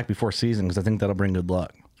it black before season because I think that'll bring good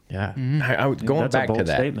luck. Yeah, I was going That's a back to bold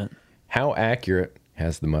that. statement. How accurate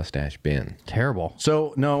has the mustache been? terrible.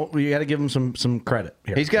 So no, we got to give him some credit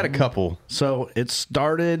here. He's got a couple. So it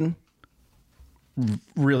started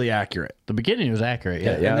really accurate. The beginning was accurate.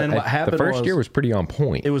 Yeah, And then what happened the first was- year was pretty on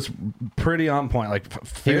point. It was pretty on point. Like He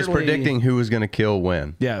was fairly- predicting who was going to kill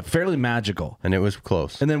when, yeah, fairly magical. and it was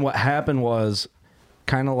close. And then what happened was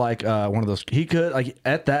kind of like one of those. He could like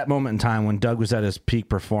at that moment in time when Doug was at his peak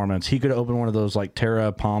performance, he could open one of those like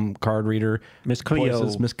Terra Palm card reader Miss Cleo.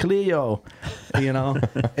 places, Miss Cleo, you know.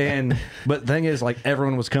 And but the thing is, like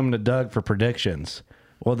everyone was coming to Doug for predictions.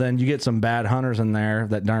 Well, then you get some bad hunters in there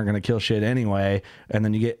that aren't going to kill shit anyway, and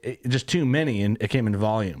then you get just too many, and it came in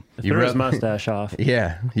volume. You Threw his rub- mustache off.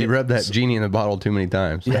 Yeah, you rubbed that genie in the bottle too many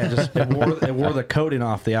times. Yeah, just it wore the coating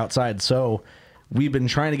off the outside. So we've been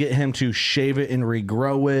trying to get him to shave it and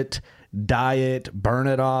regrow it, dye it, burn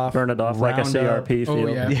it off, Burn it off like a round up. CRP Oh field.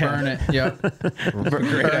 yeah, burn it. Yep.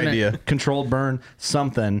 Great idea. Controlled burn,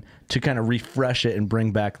 something to kind of refresh it and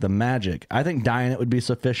bring back the magic. I think dyeing it would be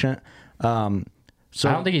sufficient. So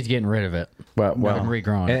I don't think he's getting rid of it. Well, and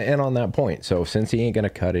regrowing. and on that point, so since he ain't gonna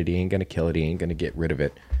cut it, he ain't gonna kill it, he ain't gonna get rid of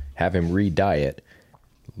it, have him re-dye it,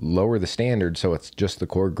 lower the standard so it's just the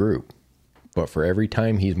core group. But for every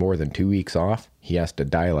time he's more than 2 weeks off, he has to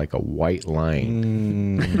dye like a white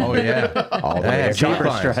line. Oh yeah. All the way Yeah, across. chopper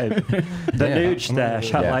Zebra stripe. The nude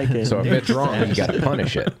stash. I Yeah. like it. So if it's wrong, you got to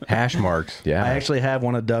punish it. Hash marks. Yeah. I actually have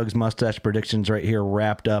one of Doug's mustache predictions right here,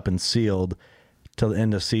 wrapped up and sealed till the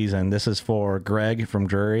end of season. This is for Greg from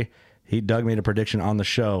Drury. Doug made a prediction on the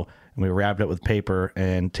show, and we wrapped it with paper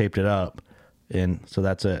and taped it up, and so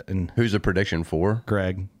that's it. And Who's the prediction for?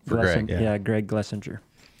 Greg, For Greg. Yeah, Greg Glessinger.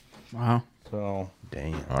 Wow. so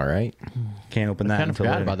Damn. All right. can't open that Kind of until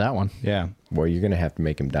forgot later. about that one. Yeah, Well, you're going to have to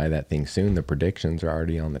make him dye that thing soon. The predictions are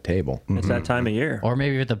already on the table. It's that time of year. Or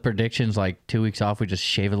maybe with the predictions, like 2 weeks off, we just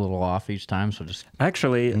shave a little off each time. So just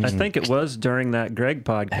Actually, I think it was during that Greg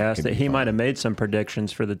podcast that he might have made some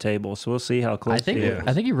predictions for the table. So we'll see how close I think he is.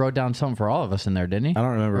 I think he wrote down something for all of us in there, didn't he? I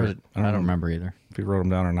don't remember. Or is it- I don't remember either. if he wrote them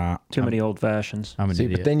down or not. Too many old fashions. I'm an See,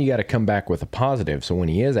 idiot. but then you got to come back with a positive. So when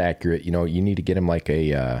he is accurate, you know, you need to get him like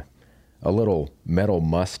a a little metal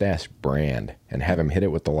mustache brand and have him hit it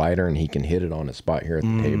with the lighter, and he can hit it on a spot here at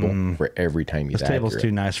the table for every time he's This table's accurate.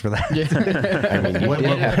 too nice for that. I mean, you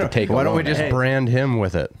did have to take Why a don't we loan just out. brand him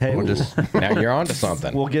with it? Hey, We'll just Now you're onto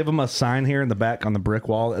something. We'll give him a sign here in the back on the brick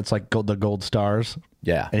wall. It's like the gold stars.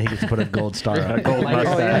 Yeah. And he gets to put a gold star on it. Gold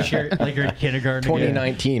mustache. like you're in kindergarten.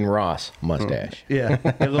 2019 Ross mustache. Yeah.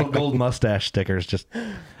 The little gold mustache stickers. Just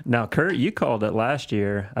Now, Kurt, you called it last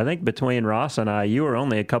year. I think between Ross and I, you were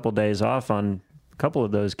only a couple days off on a couple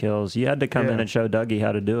of those kills. You had to come in and show Dougie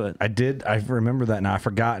how to do it. I did. I remember that now. I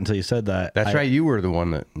forgot until you said that. That's right. You were the one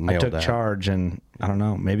that I nailed took that. charge, and I don't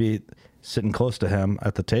know, maybe sitting close to him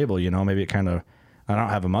at the table, maybe it kind of, I don't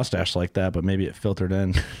have a mustache like that, but maybe it filtered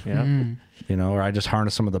in, Yeah. or I just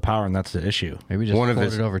harnessed some of the power, and that's the issue. Maybe just One of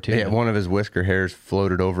floated his over to yeah, you. one of his whisker hairs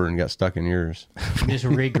floated over and got stuck in yours. Just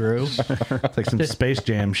regrew. It's like some Space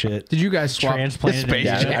Jam shit. Did you guys swap? Transplanted it.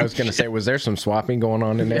 Yeah, I was going to say, was there some swapping going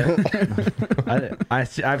on in there?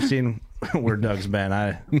 I've seen where Doug's been.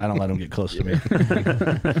 I don't let him get close to me.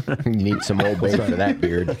 You need some old bay for that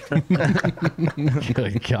beard.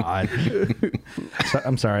 Good God.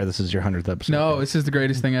 I'm sorry, this is your 100th episode. No, this is the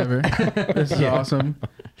greatest thing ever. This is awesome.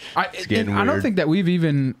 getting I don't weird. think that we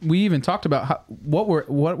even talked about what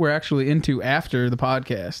we're actually into after the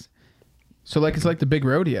podcast. So like it's like the big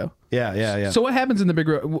rodeo. Yeah. So what happens in the big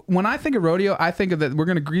rodeo? When I think of rodeo, I think of that we're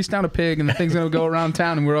going to grease down a pig and the thing's going to go around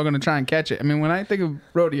town and we're all going to try and catch it. I mean, when I think of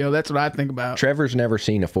rodeo, that's what I think about. Trevor's never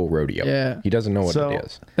seen a full rodeo. Yeah. He doesn't know what So- it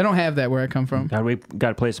is. They don't have that where I come from. God, we got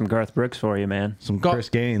to play some Garth Brooks for you, man. Some Go- Chris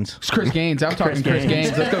Gaines. It's Chris Gaines. I'm talking Chris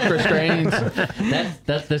Gaines. Gaines. Let's go Chris Gaines.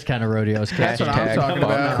 That's this kind of rodeo. That's what I'm Hashtag talking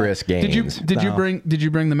fuck about. Chris Gaines. Did you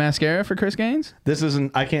bring the mascara for Chris Gaines? This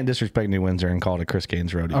isn't. I can't disrespect New Windsor and call it a Chris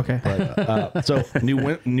Gaines rodeo. Okay. But, so New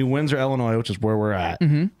Windsor, Illinois, which is where we're at,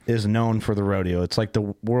 is known for the rodeo. It's like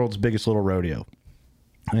the world's biggest little rodeo.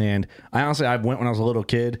 And I went when I was a little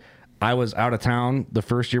kid. I was out of town the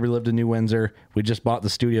first year we lived in New Windsor. We just bought the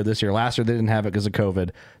studio this year. Last year they didn't have it because of COVID.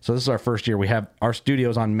 So this is our first year. We have our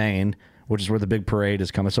studios on Main, which is where the big parade is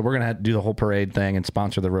coming. So we're gonna have to do the whole parade thing and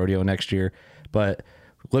sponsor the rodeo next year. But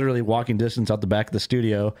literally walking distance out the back of the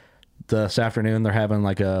studio. This afternoon they're having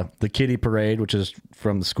like the kiddie parade, which is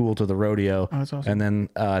from the school to the rodeo. Oh, that's awesome. And then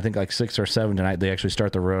I think like 6 or 7 tonight they actually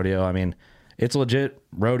start the rodeo. I mean, it's legit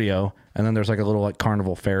rodeo. And then there's like a little like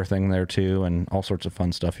carnival fair thing there too, and all sorts of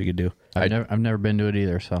fun stuff you could do. I've never been to it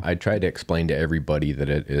either. So I tried to explain to everybody that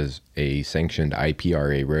it is a sanctioned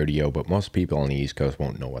IPRA rodeo, but most people on the East Coast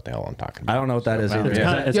won't know what the hell I'm talking I about. don't know what that is either.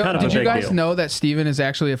 It's Yo, kind of a did you big guys deal. know that Steven is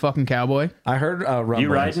actually a fucking cowboy? I heard rumblings.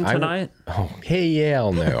 You riding tonight? Oh,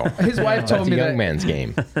 hell no. His wife told That's a me young that. man's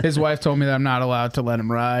game. His wife told me that I'm not allowed to let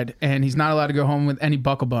him ride, and he's not allowed to go home with any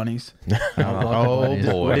buckle bunnies. Oh,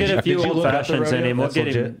 We'll boy. get a few Did you old look up the fashions in rodeo? him. We'll That's get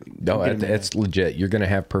him. legit. No, we'll get him in. it's legit. You're going to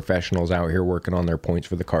have professionals out here working on their points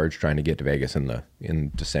for the cards, trying to get to Vegas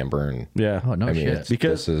in December. And Yeah. Oh, no I mean, shit.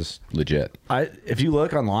 Because- this is legit. If you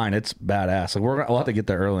look online, it's badass. Like we'll have to get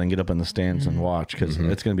there early and get up in the stands and watch because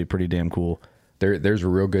it's going to be pretty damn cool. There's a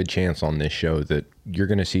real good chance on this show that you're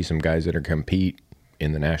going to see some guys that are compete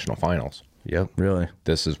in the national finals. Yep. Really.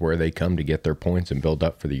 This is where they come to get their points and build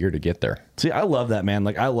up for the year to get there. See, I love that, man.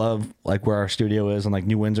 Like I love like where our studio is, and like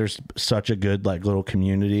New Windsor's such a good like little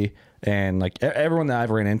community, and like everyone that I've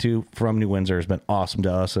ran into from New Windsor has been awesome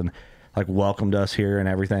to us and like welcomed us here and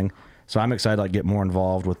everything. So I'm excited to like get more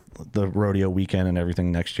involved with the rodeo weekend and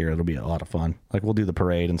everything next year. It'll be a lot of fun. Like we'll do the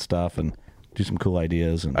parade and stuff and do some cool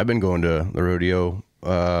ideas. And I've been going to the rodeo.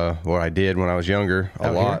 What I did when I was younger a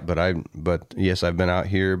Out lot, but yes, I've been out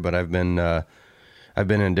here, but I've been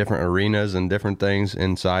in different arenas and different things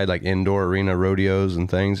inside, like indoor arena rodeos and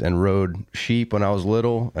things, and rode sheep when I was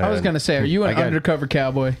little. I was and- gonna say, are you an Again, undercover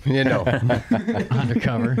cowboy? You know,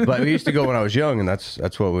 undercover. but we used to go when I was young, and that's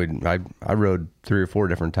what I rode 3 or 4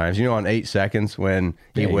 different times. You know, on 8 seconds when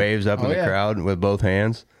he waves up in the crowd with both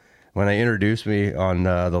hands. When they introduced me on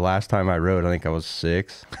the last time I rode, I think I was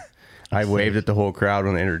 6. I waved at the whole crowd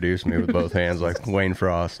when they introduced me with both hands, like Wayne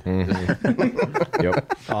Frost.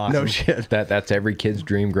 Yep. awesome. No shit. That's every kid's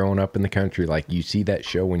dream growing up in the country. Like you see that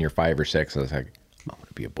show when you're 5 or 6, and it's like, I want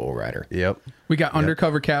to be a bull rider. Yep. We got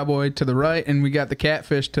undercover cowboy to the right, and we got the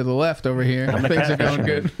catfish to the left over here. I'm the Things are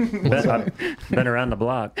catfish. going good. I've been around the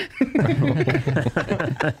block.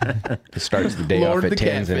 It starts the day Lord off the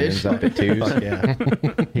at 10s and catfish. ends up at 2s.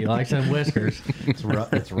 Yeah, He likes them whiskers. it's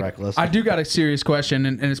reckless. I do got a serious question,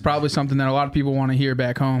 and it's probably something that a lot of people want to hear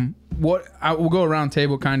back home. We'll go around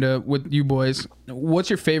table kind of with you boys. What's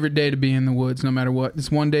your favorite day to be in the woods, no matter what?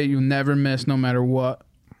 It's one day you'll never miss, no matter what.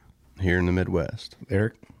 Here in the Midwest.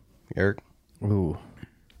 Eric. Ooh.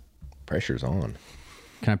 Pressure's on.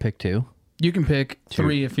 Can I pick 2? You can pick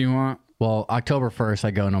 3 if you want. Well, October 1st,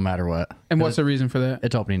 I go no matter what. And what's the reason for that?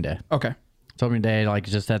 It's opening day. Okay. It's opening day, like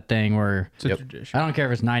just that thing where It's a tradition. I don't care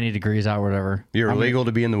if it's 90 degrees out or whatever. You're illegal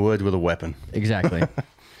to be in the woods with a weapon. Exactly.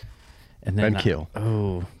 And then And kill.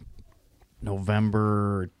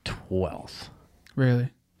 November 12th. Really?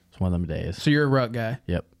 It's one of them days. So you're a rut guy.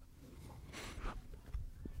 Yep.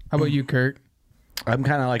 How about you, Kurt? I'm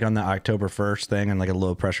kind of like on the October 1st thing and like a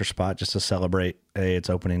low pressure spot just to celebrate, hey,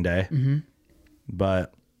 it's opening day. Mm-hmm.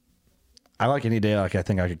 But I like any day like I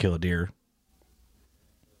think I could kill a deer.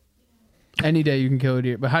 Any day you can kill a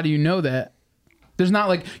deer. But how do you know that? There's not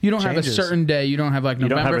like, you don't have a Changes. certain day. You don't have like You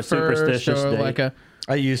don't November have a superstitious 1st or date. like a,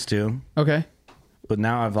 I used to, okay. but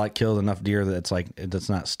now I've like killed enough deer that it's like it's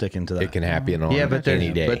not sticking to that. It can happen on Yeah, but any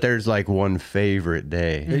day. there's like one favorite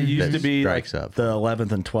day. It used that to be like strikes up. the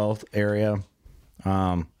 11th and 12th area.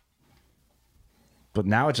 But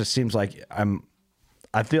now it just seems like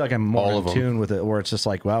I feel like I'm more All in of 'em. tune with it, where it's just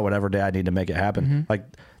like, well, whatever day I need to make it happen. Like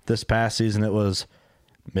this past season, it was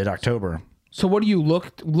mid-October, So what do you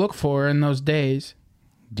look for in those days?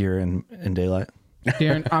 deer in daylight.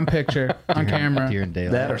 Deer on picture, on camera. Deer and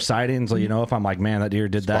daylight. That or sightings, you know, if I'm like, man, that deer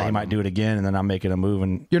did that, he might do it again, and then I'm making a move.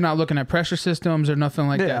 And You're not looking at pressure systems or nothing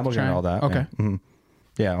like that. yeah, I'm looking at all that. Okay. Yeah.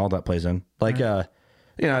 Yeah, all that plays in. Like,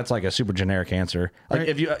 you know, it's like a super generic answer. Like Right.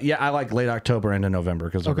 if you, I like late October into November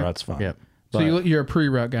because the rut's fun. Yep. So you're a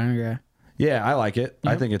pre-rut guy. Yeah, I like it.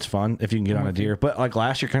 I think it's fun if you can get on a deer. But like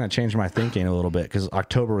last year, kind of changed my thinking a little bit because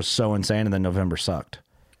October was so insane, and then November sucked.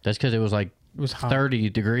 That's because it was like was hot. 30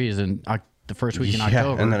 degrees in the first week in Yeah,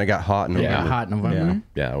 October. and then it got hot in it November. got hot in November.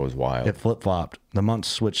 yeah, it was wild. It flip flopped. The months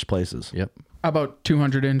switched places. Yep. How about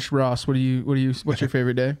 200-inch Ross? What's your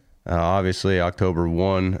favorite day? Obviously, October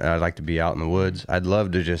 1, I'd like to be out in the woods. I'd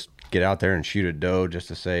love to just get out there and shoot a doe just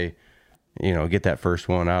to say, you know, get that first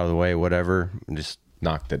one out of the way, whatever. Just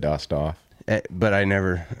Knock the dust off. But I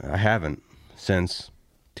haven't since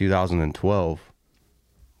 2012.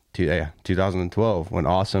 2012 when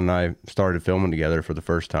Austin and I started filming together for the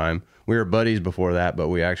first time. We were buddies before that, but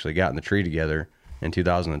we actually got in the tree together in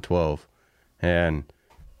 2012, and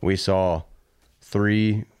we saw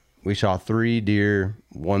three deer,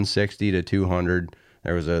 160 to 200.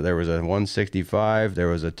 There was a 165, there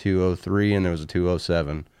was a 203, and there was a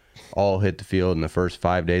 207. All hit the field in the first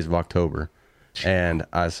 5 days of October, and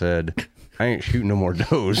I said, I ain't shooting no more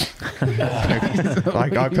does.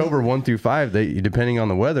 Like October 1 through 5, depending on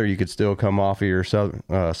the weather, you could still come off of your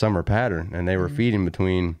summer pattern, and they were feeding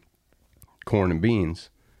between corn and beans.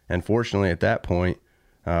 And fortunately, at that point,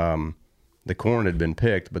 the corn had been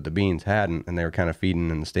picked, but the beans hadn't, and they were kind of feeding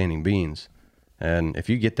in the standing beans. And if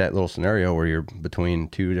you get that little scenario where you're between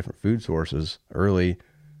two different food sources early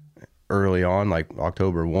on, like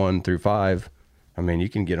October 1 through 5, I mean, you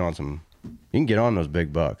can get on those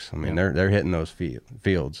big bucks. I mean, they're hitting those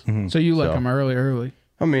fields. So you like them early.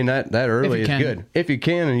 I mean, that early is can. good. If you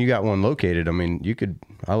can and you got one located, I mean,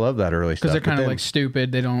 I love that early stuff. Because they're kind But of then- like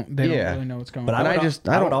stupid. They don't Yeah. really know what's going But on. I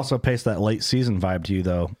don't- would also paste that late season vibe to you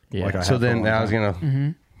though. Yeah. Like I So have for a then long I was time.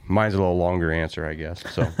 gonna. Mine's a little longer answer, I guess.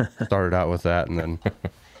 So started out with that, and then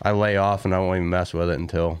I lay off, and I won't even mess with it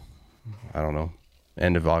until I don't know,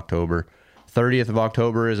 end of October. 30th of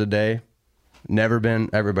October is a day. Never been.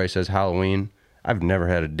 Everybody says Halloween. I've never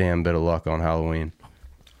had a damn bit of luck on Halloween.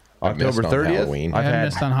 I've missed October on 30th. Halloween. I've I had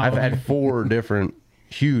missed on I've Halloween. had 4 different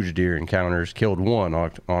huge deer encounters. Killed one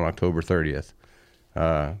on October 30th.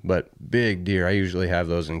 But big deer, I usually have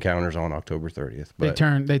those encounters on October 30th. But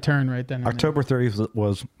They turn right then. and there. October 30th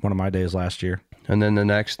was one of my days last year. and then the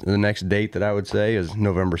next date that I would say is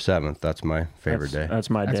November 7th. That's my favorite day. That's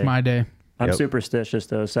my day. That's my day. I'm Yep. superstitious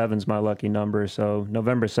though. 7's my lucky number. So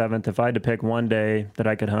November 7th, if I had to pick one day that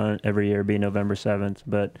I could hunt every year, it'd be November 7th.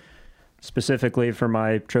 But specifically for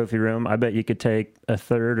my trophy room, I bet you could take a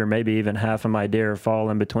third or maybe even half of my deer fall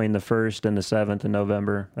in between the 1st and the 7th of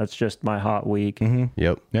November. That's just my hot week.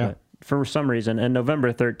 Yep. Yeah. But for some reason, and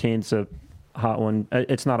November 13th's a hot one.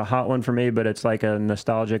 It's not a hot one for me, but it's like a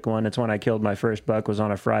nostalgic one. It's when I killed my first buck was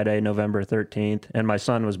on a Friday, November 13th, and my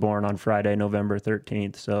son was born on Friday, November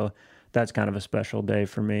 13th. So that's kind of a special day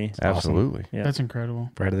for me. Absolutely. Yeah. That's incredible.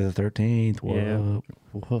 Friday the 13th.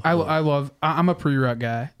 Yeah. I'm a pre-rut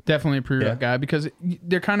guy. Definitely a pre-rut guy because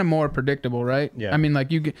they're kind of more predictable, right? Yeah. I mean,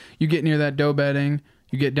 like you get near that doe bedding,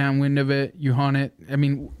 you get downwind of it, you hunt it. I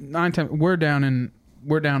mean, 9 times we're down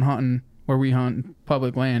hunting where we hunt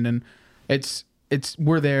public land, and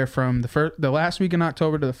we're there from the last week in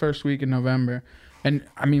October to the first week in November. And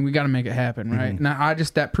I mean, we got to make it happen, right? Now,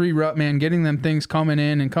 that pre-rut, man, getting them things coming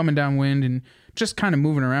in and coming downwind and just kind of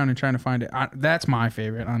moving around and trying to find it. That's my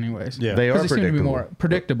favorite, anyways. Yeah. They are Because they seem to be predictable. more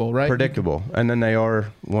predictable, right? Predictable. And then they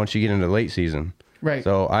are, once you get into late season, Right.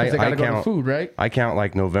 So 'Cause they gotta I go to count food, right? I count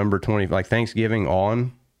like November 20, like Thanksgiving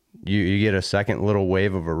on. You get a second little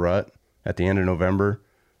wave of a rut at the end of November,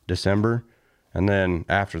 December, and then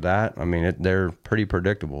after that, I mean, they're pretty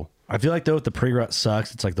predictable. I feel like though if the pre-rut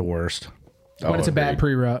sucks, it's like the worst. When it's a bad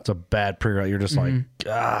pre-rut. It's a bad pre-rut. You're just like,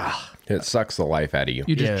 It sucks the life out of you.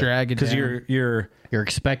 You just drag it because down. you're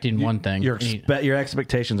expecting one thing. your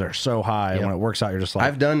expectations are so high, and when it works out, you're just like,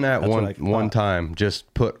 I've done that that's one time.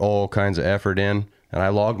 Just put all kinds of effort in, and I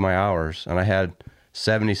logged my hours, and I had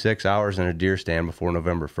 76 hours in a deer stand before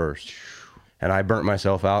November 1st, and I burnt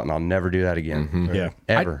myself out, and I'll never do that again. Yeah.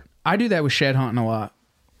 Ever. I do that with shed hunting a lot.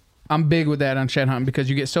 I'm big with that on shed hunting because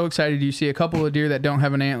you get so excited. You see a couple of deer that don't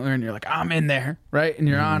have an antler and you're like, I'm in there, right? And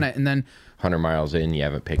you're on it. And then 100 miles in, you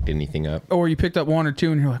haven't picked anything up. or you picked up one or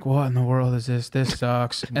two and you're like, what in the world is this? This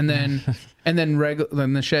sucks. And then then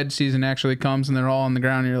the shed season actually comes and they're all on the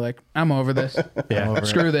ground and you're like, I'm over this. Yeah.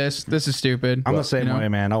 Screw this. This is stupid. I'm the same you know? way,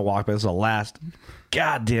 man. I'll walk, but this is the last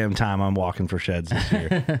goddamn time I'm walking for sheds this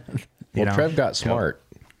year. Well, Trev got smart.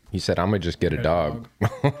 He said, I'm going to just get a dog.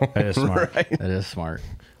 That is smart. That is smart.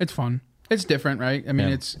 It's fun. It's different, right? I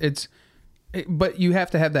mean, but you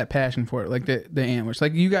have to have that passion for it, like the antlers.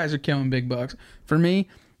 Like you guys are killing big bucks. For me,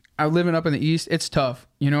 I'm living up in the East. It's tough.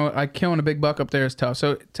 You know, like killing a big buck up there is tough.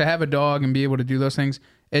 So to have a dog and be able to do those things,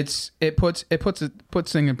 it puts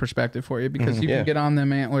things in perspective for you because you can get on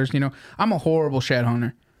them antlers. You know, I'm a horrible shed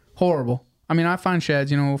hunter. Horrible. I mean, I find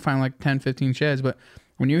sheds. You know, we'll find like 10, 15 sheds, but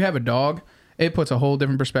when you have a dog, it puts a whole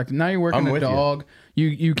different perspective. Now you're working a dog.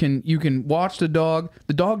 You can watch the dog.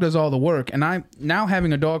 The dog does all the work. And I now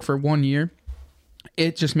having a dog for 1 year,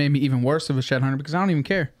 it just made me even worse of a shed hunter because I don't even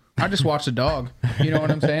care. I just watch the dog. You know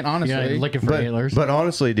what I'm saying? Honestly, Yeah, looking for antlers. But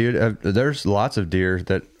honestly, dude, there's lots of deer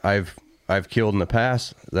that I've killed in the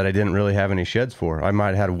past that I didn't really have any sheds for. I might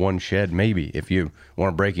have had one shed, maybe, if you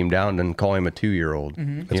want to break him down and call him a 2-year-old. It's You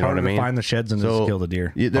know what I harder mean? to find the sheds and to kill the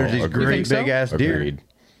deer. There's these great big ass deer. Agreed.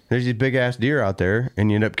 There's these big ass deer out there,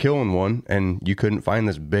 and you end up killing one, and you couldn't find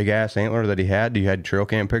this big ass antler that he had. You had trail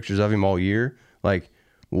cam pictures of him all year. Like,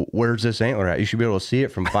 where's this antler at? You should be able to see it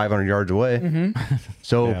from 500 yards away.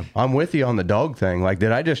 So I'm with you on the dog thing. Like,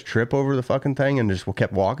 did I just trip over the fucking thing and just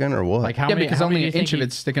kept walking, or what? Like how yeah, many? because how only many an do you inch of think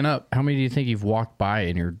it's sticking up. How many do you think you've walked by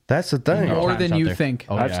in your? That's the thing. More times than out you there? think.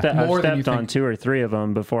 Oh, I've, yeah. I've More than you stepped on think. 2 or 3 of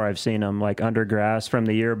them before I've seen them, like under grass from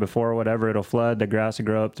the year before, whatever. It'll flood, the grass will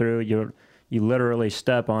grow up through. You literally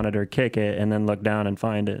step on it or kick it and then look down and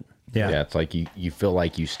find it. Yeah, it's like you feel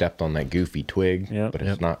like you stepped on that goofy twig, Yep. but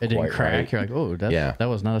it's not It didn't quite crack. right. You're like, oh, that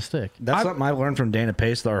was not a stick. That's something I learned from Dana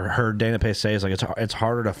Pace, or heard Dana Pace say, is like it's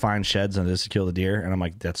harder to find sheds than it is to kill the deer. And I'm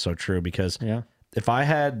like, that's so true, because if I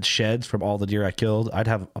had sheds from all the deer I killed, I'd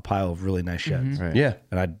have a pile of really nice sheds. Right. Yeah.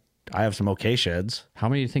 And I have some okay sheds. How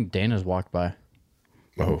many do you think Dana's walked by?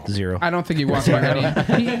 Oh. 0. I don't think he walks by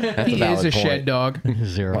any. He is a shed dog.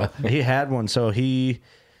 0. He had one. So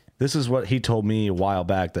this is what he told me a while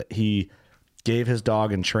back, that he gave his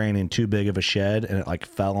dog in training too big of a shed and it like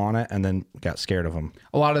fell on it and then got scared of him.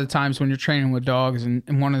 A lot of the times when you're training with dogs, and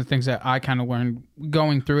one of the things that I kind of learned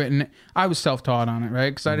going through it, and I was self-taught on it,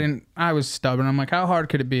 right? Because I was stubborn. I'm like, how hard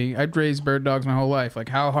could it be? I'd raised bird dogs my whole life. Like,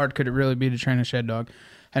 how hard could it really be to train a shed dog?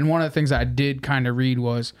 And one of the things I did kind of read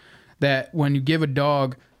was that when you give a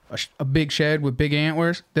dog a big shed with big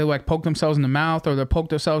antlers, they'll like poke themselves in the mouth, or they'll poke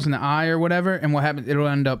themselves in the eye or whatever. And what happens,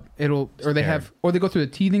 or they go through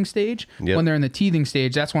the teething stage. Yep. When they're in the teething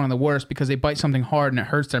stage, that's one of the worst, because they bite something hard and it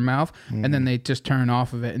hurts their mouth, and then they just turn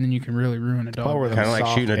off of it, and then you can really ruin a dog. Kind of like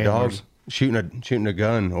soft shooting a dog, antlers. shooting a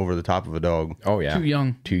gun over the top of a dog. Oh yeah, Too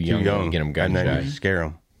young. too young, to get them gun and then shy. you scare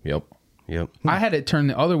them. Yep. I had it turn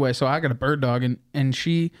the other way, so I got a bird dog, and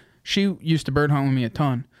she used to bird hunt with me a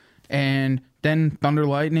ton, and then thunder,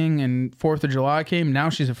 lightning, and 4th of July came. Now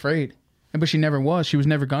she's afraid, but she never was. She was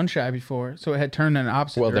never gun shy before, so it had turned in an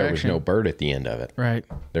opposite Well, direction. there was no bird at the end of it. Right.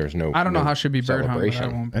 There was no. I don't know no how she'd be bird hunting. But I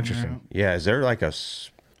celebration. won't bring her out. Yeah, is there like a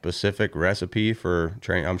specific recipe for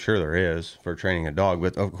training? I'm sure there is for training a dog,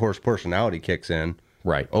 but of course personality kicks in.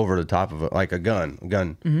 Right. Over the top of it, like a gun.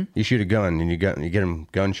 Mm-hmm. You shoot a gun and you get them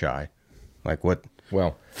gun shy. Like what?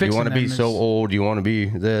 Well, You want to Fixing be them so is- old? You want to be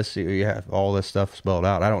this? You have all this stuff spelled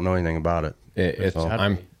out. I don't know anything about it.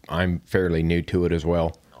 I'm fairly new to it as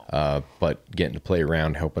well, but getting to play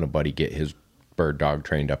around, helping a buddy get his bird dog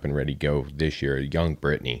trained up and ready to go this year, young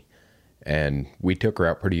Brittany, and we took her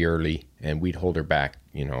out pretty early, and we'd hold her back,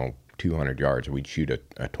 200 yards. We'd shoot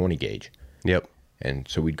a 20 gauge. Yep. And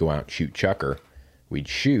so we'd go out and shoot chucker. We'd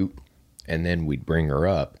shoot, and then we'd bring her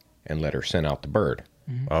up and let her send out the bird.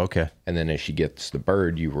 Okay. And then as she gets the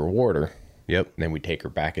bird, you reward her. Yep. And then we take her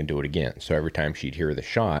back and do it again. So every time she'd hear the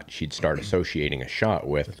shot, she'd start associating a shot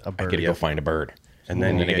with, I gotta go find a bird. And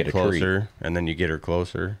then you I get get a treat. closer, and then you get her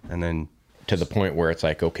closer, and then To the point where it's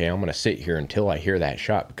like, okay, I'm going to sit here until I hear that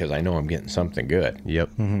shot because I know I'm getting something good. yep.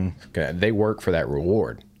 Okay, they work for that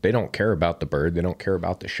reward. They don't care about the bird. They don't care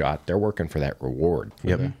about the shot. They're working for that reward.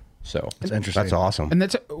 Yep. So It's interesting. That's awesome. And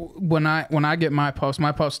that's when I get my pups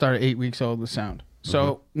started 8 weeks old with sound.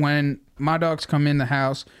 So when my dogs come in the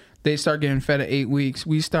house, they start getting fed at 8 weeks.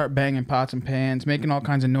 We start banging pots and pans, making all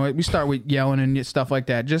kinds of noise. We start with yelling and stuff like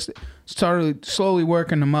that. Just started slowly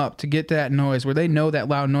working them up to get that noise where they know that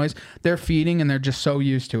loud noise. They're feeding and they're just so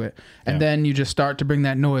used to it. And then you just start to bring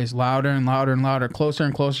that noise louder and louder and louder, closer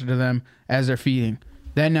and closer to them as they're feeding.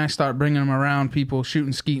 Then I start bringing them around people,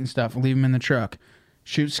 shooting skeet and stuff, and leave them in the truck.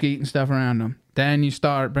 Shoot skeet and stuff around them. Then you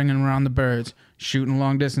start bringing them around the birds, shooting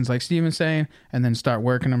long distance like Steven's saying, and then start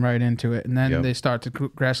working them right into it. And then they start to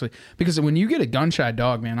gradually, because when you get a gun-shy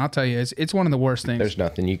dog, man, I'll tell you, it's one of the worst things. there's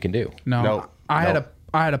nothing you can do. No, I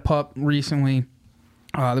had a pup recently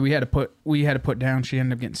that we had to put down. She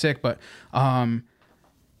ended up getting sick, but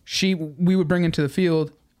we would bring into the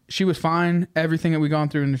field. She was fine. Everything that we gone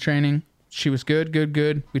through in the training, she was good.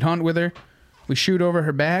 We'd hunt with her. We shoot over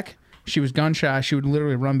her back. She was gun shy. She would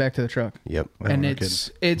literally run back to the truck. Yep. And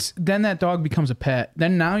it's then that dog becomes a pet.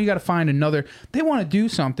 Then now you got to find another. They want to do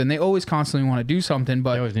something. They always constantly want to do something,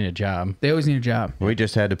 but They always need a job. We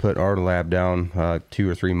just had to put our lab down 2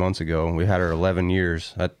 or 3 months ago. We had her 11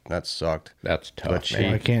 years. That sucked. That's tough, But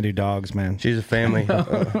man. I can't do dogs, man. She's a family. For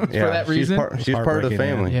that reason? She's part of the Heartbreaking,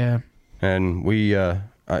 family. Yeah. And we,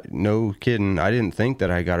 no kidding, I didn't think that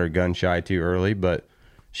I got her gun shy too early, but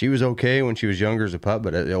she was okay when she was younger as a pup.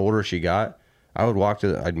 But the older she got, I would walk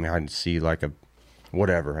to I'd see like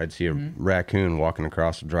I'd see a raccoon walking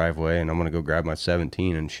across the driveway, and I'm going to go grab my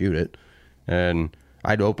 17 and shoot it. And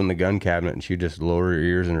I'd open the gun cabinet, and she'd just lower her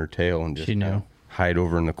ears and her tail and just She knew. hide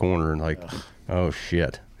over in the corner and like, oh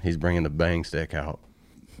shit, he's bringing the bang stick out.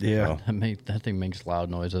 Yeah. That thing makes loud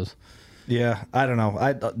noises. Yeah. I don't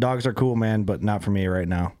know. Dogs are cool, man, but not for me right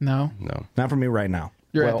now. No, No. Not for me right now.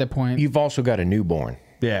 you're Well, at the point. You've also got a newborn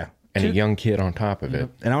Yeah. and a young kid on top of it.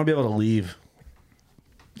 And I want to be able to leave.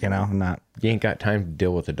 You know, I'm not. You ain't got time to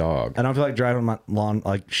deal with a dog. I don't feel like driving my lawn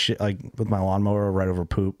like shit, like with my lawnmower right over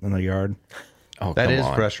poop in the yard. Oh, That come is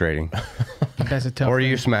on. frustrating. That's a tough. Or thing.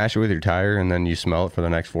 you smash it with your tire and then you smell it for the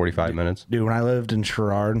next 45 minutes. Dude, when I lived in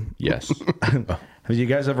Sherrard, Yes. have you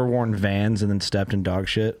guys ever worn Vans and then stepped in dog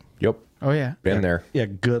shit? Yep. Oh yeah. Been there. Yeah,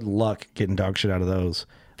 good luck getting dog shit out of those.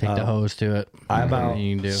 Take the hose to it. I about Nothing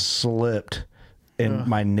you can do. slipped in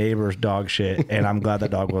my neighbor's dog shit, and I'm glad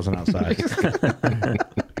that dog wasn't outside.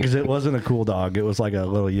 Because it wasn't a cool dog. It was like a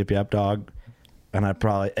little yip yap dog. And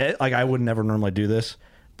I would never normally do this,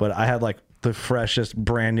 but I had like the freshest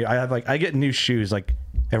brand new. I get new shoes like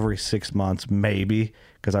every 6 months, maybe,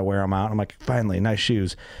 because I wear them out. I'm like, finally, nice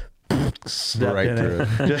shoes. Stepped Right in through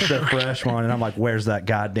it, just a fresh one, and I'm like, "Where's that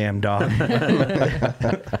goddamn dog?"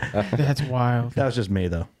 That's wild. That was just me,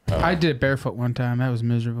 though. I did it barefoot one time. That was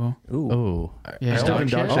miserable. Oh, Yeah. Stepping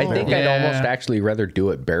dog shit. I think I'd Yeah. almost actually rather do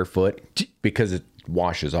it barefoot because it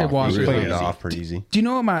washes off. washes really Clean it easy. off pretty easy. Do you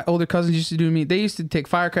know what my older cousins used to do to me? They used to take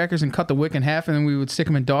firecrackers and cut the wick in half, and then we would stick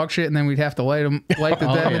them in dog shit, and then we'd have to light the Oh,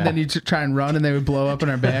 them, yeah. and then you'd try and run, and they would blow up in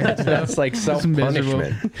our back. And stuff. That's like It's miserable.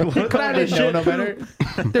 self-punishment. But I didn't know no better.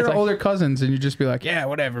 They're older cousins, and you'd just be like, "Yeah,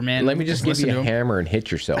 whatever, man." Let me just give listen you to a 'em. hammer and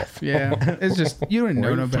hit yourself. Yeah, it's just you didn't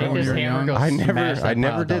know no better when Take you this were hammer, young. go I smash never that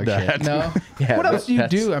never pile did of dog that. shit. No. Yeah, What else do you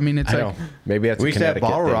that's- do? I mean, it's I like, know. Maybe that's We a used to have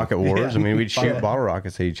Connecticut bottle thing. rocket wars. I mean, we'd shoot bottle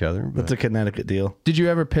rockets at each other. But That's a Connecticut deal. did you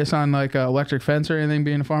ever piss on like an electric fence or anything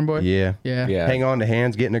being a farm boy? yeah. Yeah. Yeah. Hang on to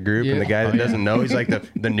hands, get in a group, Yeah. and the guy that doesn't know, he's like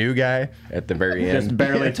the new guy. At the very Just end.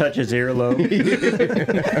 barely touches earlobe.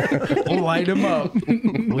 Light them up.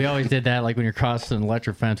 We always did that. Like when you're crossing an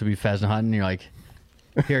electric fence, we'd be pheasant hunting. You're like,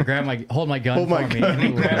 here, hold my gun Hold for my me. gun. And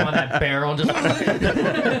then grab on that barrel and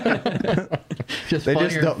just They fun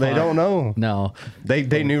just your don't, they fun. don't know. No,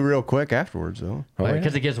 They knew real quick afterwards though.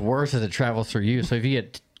 because it gets worse as it travels through you. So if you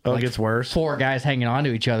get Oh, it gets worse. 4 guys hanging on to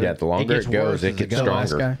each other, Yeah, the longer gets it goes, worse it as gets goes. Last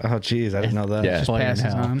stronger. guy Oh, jeez, I didn't know that. Yeah. just Playing passes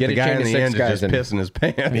hell. on. Get The a guy chain in of the 6 end is guys just and pissing his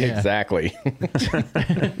pants. exactly.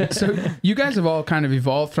 So you guys have all kind of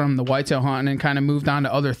evolved from the whitetail hunting and kind of moved on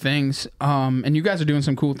to other things. And you guys are doing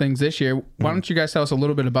some cool things this year. Why don't you guys tell us a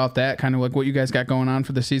little bit about that? Kind of like what you guys got going on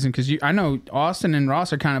for the season? Because I know Austin and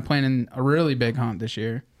Ross are kind of planning a really big hunt this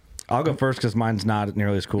year. I'll go first because mine's not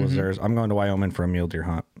nearly as cool as theirs. I'm going to Wyoming for a mule deer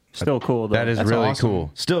hunt. Still cool though. That is That's really awesome.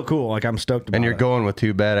 cool. Still cool. Like, I'm stoked about And you're it. going with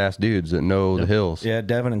 2 badass dudes that know the hills. Yeah,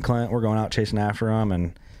 Devin and Clint, we're going out chasing after them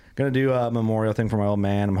and going to do a memorial thing for my old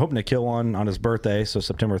man. I'm hoping to kill one on his birthday, so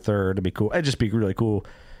September 3rd to be cool. It'd just be really cool.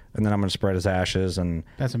 And then I'm going to spread his ashes. And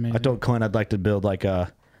That's amazing. I told Clint I'd like to build like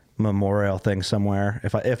a memorial thing somewhere.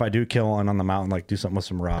 If I do kill one on the mountain, like do something with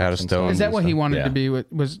some rocks. Out of and stone. stuff. Is that what he wanted Yeah. to be?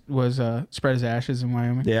 Was spread his ashes in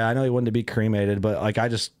Wyoming? Yeah, I know he wanted to be cremated, but like I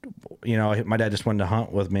just, my dad just wanted to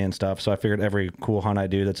hunt with me and stuff. So I figured every cool hunt I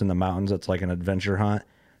do that's in the mountains, it's like an adventure hunt.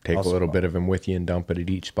 Take a little bit of him with you and dump it at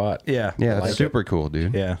each spot. Yeah, Yeah, that's super cool,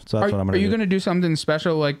 dude. yeah. So that's what I'm gonna Are you do. going to do something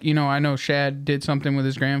special? Like, I know Shad did something with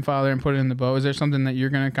his grandfather and put it in the bow. Is there something that you're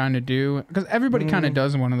going to kind of do? Because everybody kind of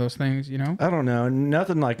does one of those things, I don't know,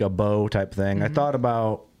 nothing like a bow type thing. I thought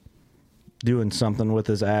about doing something with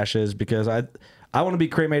his ashes because I want to be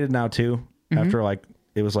cremated now too. After like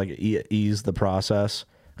it was like ease the process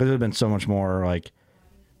because it would have been so much more like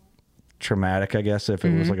traumatic, I guess, if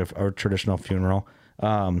it was like a traditional funeral.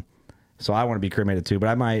 So I want to be cremated too, but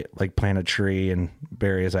I might like plant a tree and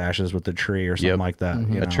bury his ashes with the tree or something like that.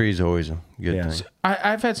 A tree's always a good thing.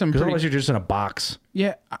 I've had some Because pretty... otherwise you're just in a box.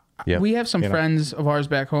 Yeah. Yep. We have some friends of ours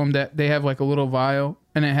back home that they have like a little vial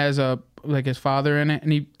and it has like his father in it,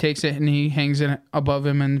 and he takes it and he hangs it above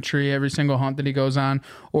him in the tree every single hunt that he goes on,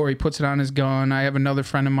 or he puts it on his gun. I have another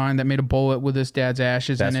friend of mine that made a bullet with his dad's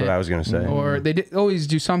ashes in it. That's what I was going to say. Or they always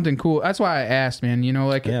do something cool. That's why I asked, man, The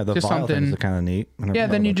just vial something things are kind of neat. Yeah,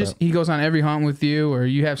 then he goes on every hunt with you, or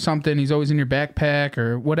you have something, he's always in your backpack,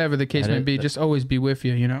 or whatever the case may be. Just always be with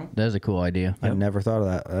you, That is a cool idea. I never thought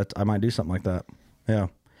of that. I might do something like that. Yeah.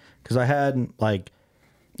 Because I had like,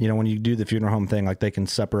 when you do the funeral home thing, like they can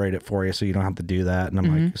separate it for you so you don't have to do that. And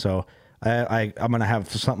I'm like, so I'm going to have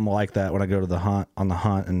something like that when I go to the hunt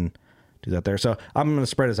and do that there. So I'm going to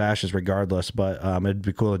spread his ashes regardless, but it'd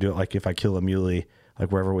be cool to do it like if I kill a muley,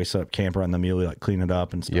 like wherever we set up camp around the muley, like clean it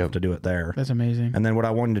up and stuff to do it there. That's amazing. And then what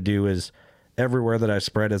I wanted to do is everywhere that I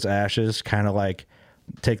spread his ashes, kind of like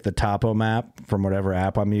take the topo map from whatever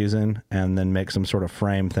app I'm using and then make some sort of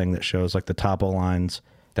frame thing that shows like the topo lines.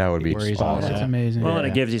 That would be awesome. That's amazing. Well, and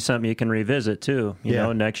it gives you something you can revisit too. You Yeah.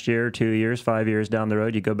 know, next year, 2 years, 5 years down the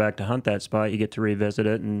road, you go back to hunt that spot, you get to revisit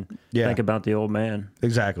it and think about the old man.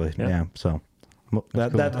 Exactly. Yeah. So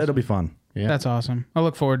that it'll be fun. Yeah. That's awesome. I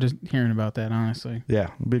look forward to hearing about that, honestly. Yeah,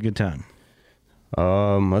 it'll be a good time.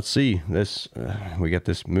 Let's see. We got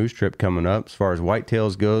this moose trip coming up. As far as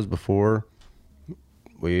whitetails goes, before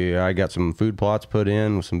I got some food plots put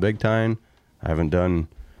in with some big tine. I haven't done.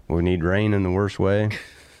 We need rain in the worst way.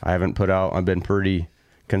 I haven't put out. I've been pretty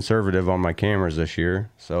conservative on my cameras this year,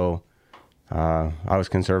 so I was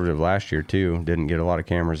conservative last year too. Didn't get a lot of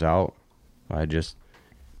cameras out. I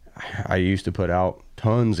used to put out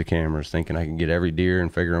tons of cameras thinking I could get every deer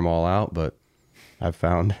and figure them all out, but I've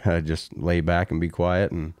found I just lay back and be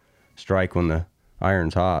quiet and strike when the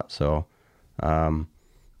iron's hot. So,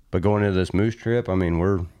 but going into this moose trip, I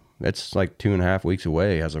mean, it's like 2.5 weeks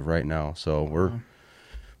away as of right now. So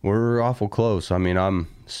we're awful close. I mean, I'm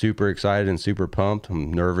super excited and super pumped.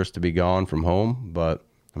 I'm nervous to be gone from home, but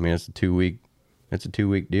I mean, it's a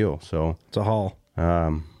 2-week deal. So It's a haul.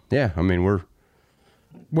 yeah, I mean, we're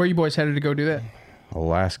Where are you boys headed to go do that?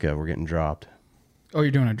 Alaska. We're getting dropped. Oh,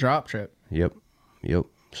 you're doing a drop trip. Yep.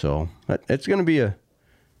 So it's gonna be a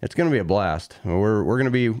blast. We're gonna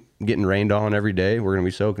be getting rained on every day. We're gonna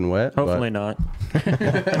be soaking wet. Hopefully not.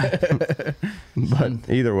 But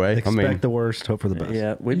either way, Expect the worst, hope for the best.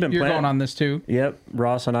 Yeah, we've been You're planning. going on this too. Yep,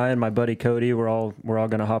 Ross and I and my buddy Cody, we're all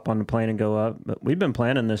going to hop on the plane and go up. But we've been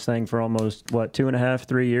planning this thing for almost 2.5,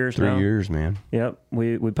 3 years now. 3 years, man. Yep,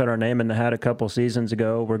 we put our name in the hat a couple seasons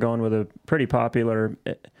ago. We're going with a pretty popular.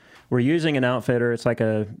 We're using an outfitter.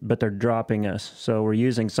 But they're dropping us. So we're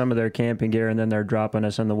using some of their camping gear and then they're dropping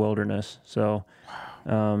us in the wilderness. So,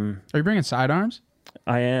 Are you bringing sidearms?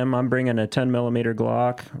 I'm bringing a 10mm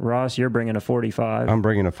Glock. Ross, you're bringing a 45. I'm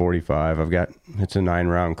bringing a 45. It's a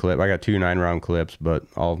 9-round clip. I got 2 9-round clips, but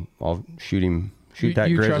I'll shoot that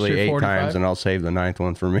You trust grizzly your 8 45? times, and I'll save the 9th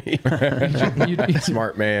one for me.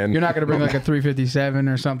 Smart man. You're not going to bring like a 357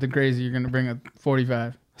 or something crazy. You're going to bring a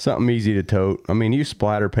 45. Something easy to tote. I mean, you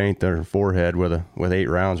splatter paint their forehead with 8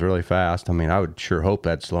 rounds really fast. I mean, I would sure hope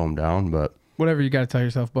that'd slow them down, but Whatever you got to tell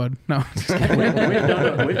yourself, bud. No, just kidding.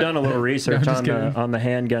 We've done a little research No, just on the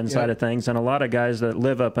handgun side of things, and a lot of guys that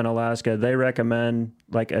live up in Alaska, they recommend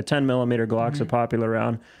like a 10mm Glock's a popular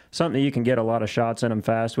round, something that you can get a lot of shots in them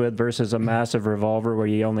fast with, versus a massive revolver where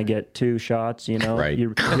you only get 2 shots. You know, Right.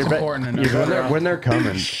 That's important to know. when they're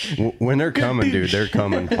coming, dude, they're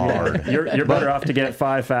coming hard. You're better off to get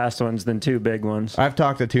 5 fast ones than 2 big ones. I've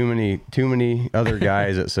talked to too many other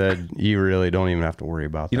guys that said you really don't even have to worry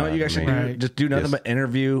about that. You know what you guys should do? Right. Just do nothing but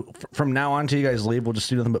interview. From now on till you guys leave, we'll just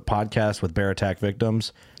do nothing but podcasts with bear attack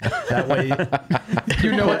victims. That way,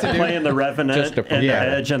 You know what to do. Playing the Revenant Just a- and yeah.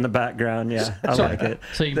 the Edge in the background. Yeah, I like it.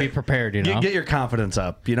 So you can be prepared, you know? you get your confidence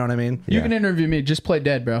up. You know what I mean? You can interview me. Just play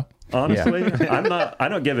dead, bro. Honestly, I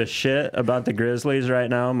don't give a shit about the grizzlies right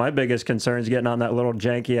now. My biggest concern is getting on that little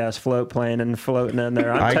janky ass float plane and floating in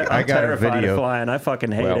there. I'm I got a terrified video. of flying. I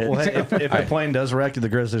fucking hate it. Well, if the plane does wreck, the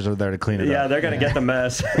Grizzlies are there to clean it Yeah, up. they're gonna get the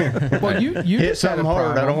mess. Well, you Hit just had a something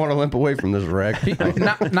hard. I problem. don't want to limp away from this wreck.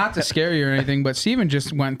 not to scare you or anything, but Steven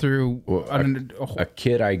just went through A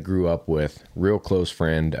kid I grew up with, real close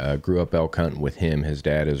friend, grew up elk hunting with him. His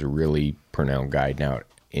dad is a really renowned guide out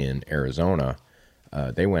in Arizona.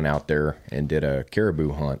 They went out there and did a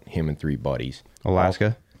caribou hunt, him and 3 buddies.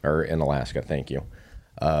 Alaska? Or in Alaska, thank you.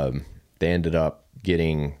 They ended up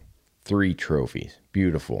getting 3 trophies.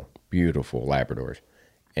 Beautiful, beautiful Labradors.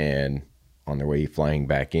 And on their way flying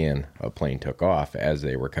back in, a plane took off as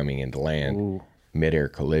they were coming into land. Ooh. Mid-air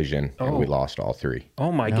collision, and we lost all 3.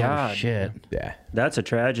 Oh my god, Shit. Yeah, that's a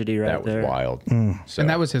tragedy right that was there. wild. So, and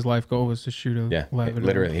that was his life goal, was to shoot a yeah, Labrador.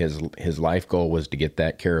 literally his life goal was to get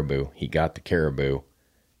that caribou. He got the caribou.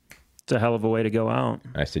 It's a hell of a way to go out.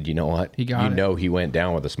 I said, you know what? He got it. He went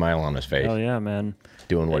down with a smile on his face, Oh yeah, man.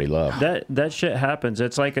 doing what he loved. That shit happens.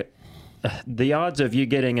 It's like the odds of you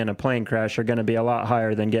getting in a plane crash are going to be a lot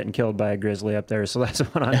higher than getting killed by a grizzly up there. So that's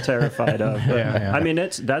what I'm terrified of. But, I mean,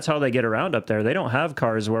 that's how they get around up there. They don't have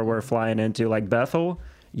cars where we're flying into, like Bethel.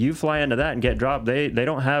 You fly into that and get dropped. They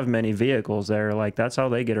don't have many vehicles there. Like, that's how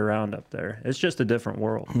they get around up there. It's just a different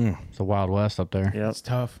world. It's the Wild West up there. Yep. It's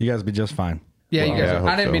tough. You guys will be just fine. Yeah, you guys. yeah, I hope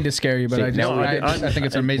I didn't so. mean to scare you, but See, I just no, I think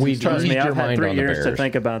it's an amazing. Trust me, Ease your I've had mind 3 on the years to Bears.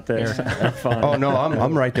 think about this. Have fun. Oh no,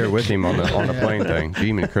 I'm right there with him on the plane thing.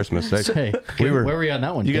 Demon Christmas. Hey, where were you on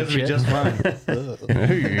that one? You guys will be just fine.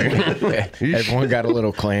 Everyone got a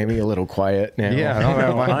little clammy, a little quiet now. Yeah,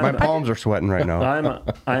 no, my palms are sweating right now.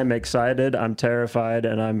 I'm excited, I'm terrified,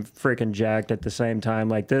 and I'm freaking jacked at the same time.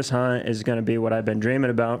 Like, this hunt is going to be what I've been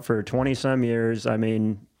dreaming about for 20 some years. I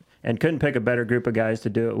mean, and couldn't pick a better group of guys to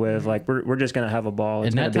do it with. Like, we're just going to have a ball.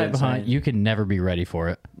 It's In that gonna be type of hunt, insane. you can never be ready for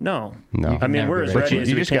it. No. No. I mean, never we're be as ready. ready But as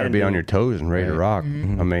you we just got to can be on be. your toes and ready to rock. I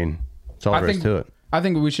mean, that's all there is to it. I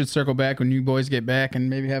think we should circle back when you boys get back and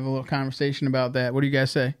maybe have a little conversation about that. What do you guys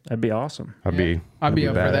say? That'd be awesome. I'd be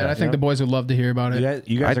up for that. I think the boys would love to hear about it.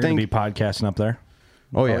 You guys I are going to be think- podcasting up there.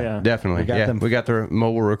 Oh yeah, yeah. definitely. We got the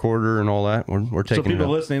mobile recorder and all that. We're So taking people it up.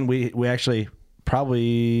 listening, we actually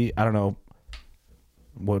probably, I don't know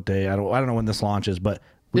what day, I don't know when this launches, but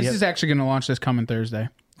This is actually going to launch this coming Thursday.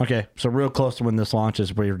 okay. So real close to when this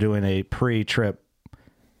launches, we're doing a pre-trip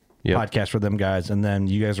Yep. podcast for them guys, and then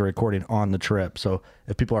you guys are recording on the trip. So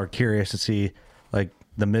if people are curious to see like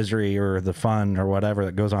the misery or the fun or whatever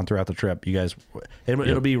that goes on throughout the trip, you guys,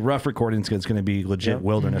 it'll be rough recordings. 'Cause it's going to be legit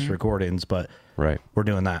wilderness recordings, but Right. we're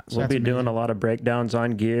doing that. So We'll be doing a lot of breakdowns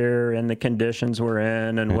on gear and the conditions we're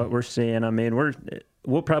in and what we're seeing. I mean,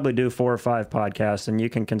 we'll probably do 4 or 5 podcasts, and you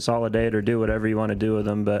can consolidate or do whatever you want to do with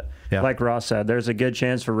them. But Yeah. like Ross said, there's a good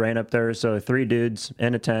chance for rain up there. So 3 dudes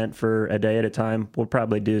in a tent for a day at a time, we'll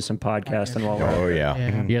probably do some podcasting while we're Oh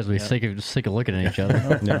yeah. You guys will be sick of looking at each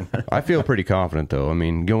other. I feel pretty confident though. I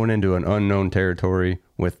mean, going into an unknown territory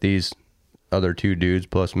with these other 2 dudes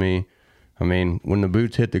plus me, I mean, when the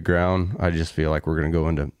boots hit the ground, I just feel like we're going to go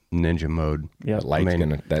into ninja mode. Yep. That light's I mean,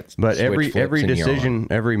 gonna. That's But switch every flips and you're on. decision,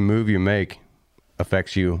 every move you make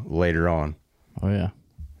affects you later on. Oh yeah.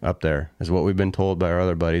 Up there is what we've been told by our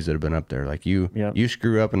other buddies that have been up there. Like you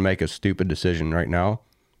screw up and make a stupid decision right now,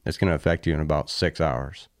 it's going to affect you in about 6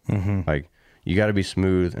 hours. Like you got to be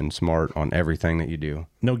smooth and smart on everything that you do.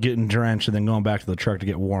 no getting drenched and then going back to the truck to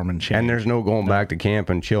get warm and change. And there's no going back to camp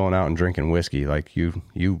and chilling out and drinking whiskey. Like you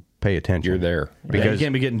pay attention. You're there. because because you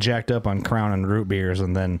can't be getting jacked up on Crown and root beers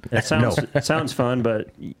and then It sounds fun, but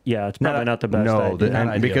yeah, it's probably not the best no, idea. Not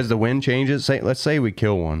ideal. because the wind changes. Let's say we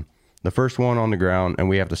kill one, the first one on the ground, and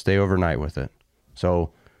we have to stay overnight with it.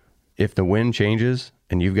 So if the wind changes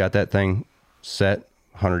and you've got that thing set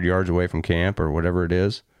 100 yards away from camp or whatever it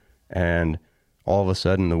is, and all of a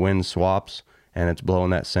sudden the wind swaps and it's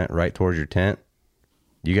blowing that scent right towards your tent,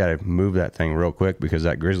 you got to move that thing real quick because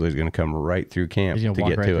that grizzly is going to come right through camp He's to gonna walk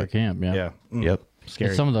get right to through it. camp. Yeah. Yep.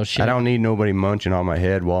 scary. Some of those shit. I don't need nobody munching on my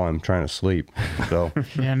head while I'm trying to sleep. So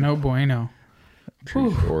Yeah, no bueno.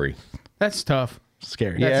 True story. That's tough.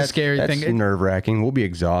 Scary. That's a scary that's thing. nerve wracking. We'll be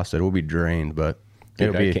exhausted. We'll be drained, but Dude,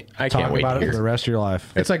 it'll be. I Talk can't wait about to it for the hear. rest of your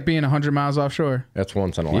life. It's like being 100 miles offshore. That's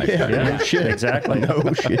once in a lifetime. Yeah, exactly.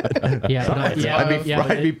 No shit. Yeah, yeah,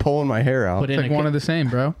 I'd be pulling my hair out. Put It's in like a, one of the same,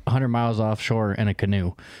 bro. 100 miles offshore in a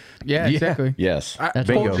canoe. Yeah, exactly. Yes. That's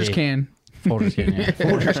Folgers big. can. Folgers can, yeah.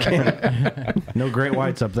 Folgers can. No great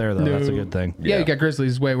whites up there though. That's a good thing. Yeah, you got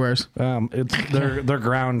grizzlies, way worse. They're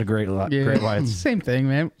ground great whites. Same thing,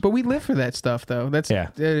 man. But we live for that stuff, though. That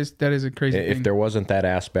is a crazy thing. If there wasn't that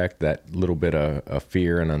aspect, that little bit of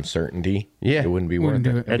fear and uncertainty, it wouldn't be worth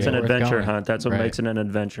it. It's an adventure hunt. That's what makes it an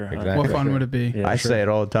adventure hunt. Exactly. What fun would it be? Yeah, I say it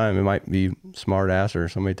all the time. It might be smart ass or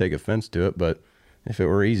somebody take offense to it, but if it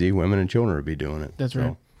were easy, women and children would be doing it. That's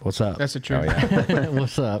right. What's up? That's the truth.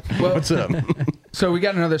 What's up? Well, What's up? So we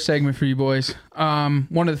got another segment for you boys. One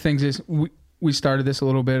of the things is we started this a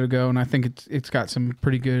little bit ago, and I think it's got some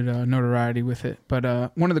pretty good notoriety with it.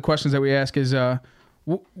 But one of the questions that we ask is,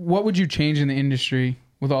 what would you change in the industry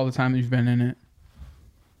with all the time that you've been in it?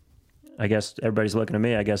 I guess everybody's looking at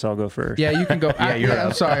me. I guess I'll go first. Yeah, you can go.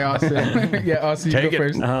 I'm sorry, Austin. Yeah, Austin, you go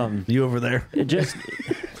first. You over there? It just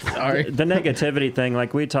the negativity thing,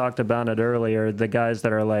 like we talked about it earlier. The guys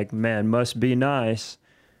that are like, man, must be nice.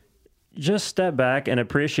 Just step back and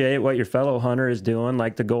appreciate what your fellow hunter is doing,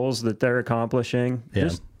 like the goals that they're accomplishing. Yeah.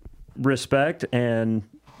 Just respect and,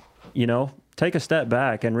 take a step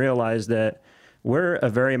back and realize that we're a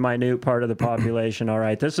very minute part of the population. All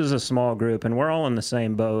right. This is a small group and we're all in the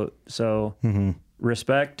same boat. So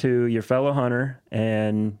respect to your fellow hunter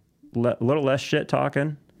and a little less shit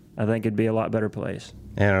talking. I think it'd be a lot better place.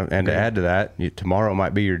 And to add to that, tomorrow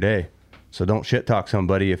might be your day. So don't shit talk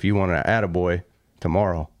somebody if you want to attaboy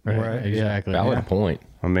tomorrow. Right. Exactly. Valid point.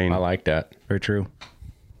 I mean, I like that. Very true.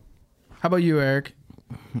 How about you, Eric?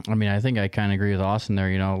 I mean, I think I kind of agree with Austin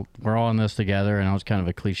there. We're all in this together, and it's kind of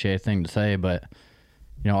a cliche thing to say, but,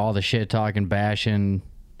 all the shit talking, bashing,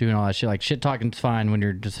 doing all that shit. Like, shit talking's fine when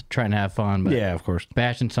you're just trying to have fun, but yeah, of course.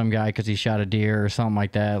 Bashing some guy because he shot a deer or something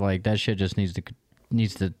like that, like, that shit just needs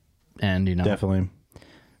to end, Definitely.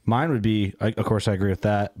 Mine would be, of course, I agree with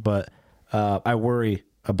that, but I worry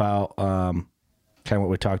about kind of what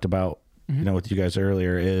we talked about, with you guys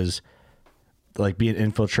earlier is like being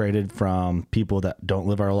infiltrated from people that don't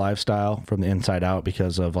live our lifestyle from the inside out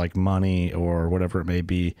because of like money or whatever it may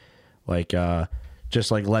be. Like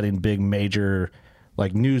just like letting big major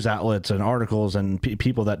like news outlets and articles and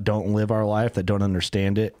people that don't live our life, that don't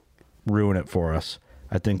understand it, ruin it for us.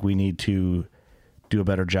 I think we need to do a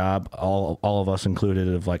better job, all of us included,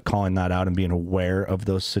 of like calling that out and being aware of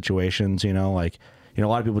those situations. A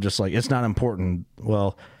lot of people just like, it's not important.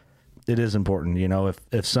 Well, it is important.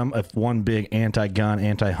 If one big anti-gun,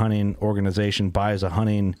 anti-hunting organization buys a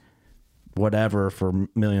hunting whatever for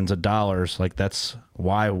millions of dollars, like that's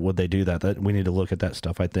why would they do that? That we need to look at that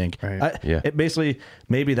stuff. I think. Right. It basically,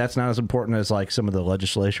 maybe that's not as important as like some of the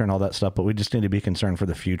legislation and all that stuff, but we just need to be concerned for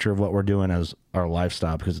the future of what we're doing as our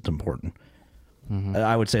lifestyle because it's important.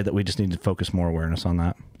 I would say that we just need to focus more awareness on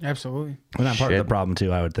that. Absolutely. And I'm part of the problem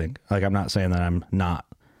too, I would think. Like, I'm not saying that I'm not.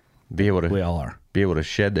 We all are. Be able to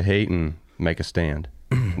shed the hate and make a stand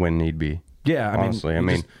when need be. Yeah, honestly,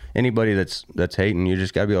 anybody that's hating, you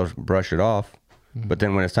just got to be able to brush it off. But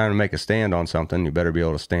then when it's time to make a stand on something, you better be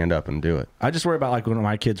able to stand up and do it. I just worry about like when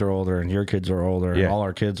my kids are older and your kids are older and all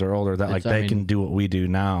our kids are older, that like they can do what we do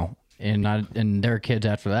now. And their kids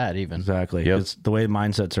after that even. Exactly. Because the way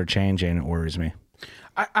mindsets are changing, it worries me.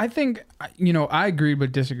 I think, I agree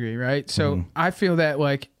but disagree, right? So I feel that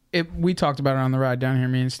like we talked about it on the ride down here,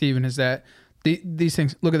 me and Steven, is that these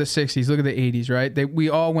things, look at the 60s, look at the 80s, right? We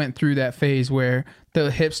all went through that phase where the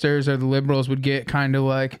hipsters or the liberals would get kind of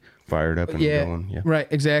like fired up and going. Yeah. Right,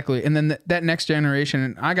 exactly. And then that next generation,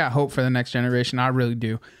 and I got hope for the next generation. I really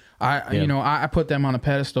do. I put them on a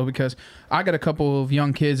pedestal because I got a couple of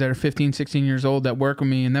young kids that are 15, 16 years old that work with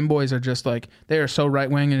me, and them boys are just like, they are so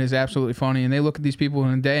right-wing, it is absolutely funny. And they look at these people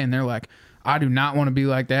in a day and they're like, I do not want to be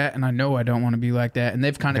like that, and I know I don't want to be like that. And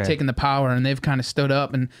they've kind of taken the power and they've kind of stood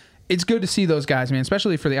up, and it's good to see those guys, man,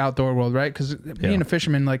 especially for the outdoor world, right? Because being a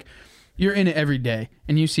fisherman, like, you're in it every day,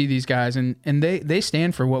 and you see these guys, and they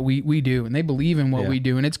stand for what we do, and they believe in what we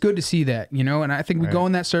do, and it's good to see that, And I think we go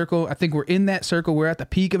in that circle. I think we're in that circle. We're at the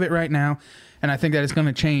peak of it right now, and I think that it's going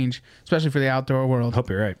to change, especially for the outdoor world. Hope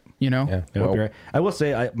you're right. Yeah. Hope you're right. I will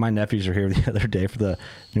say, my nephews were here the other day for the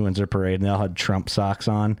New Windsor Parade, and they all had Trump socks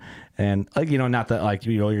on, and like not that like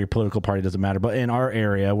your political party doesn't matter, but in our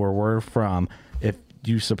area where we're from, if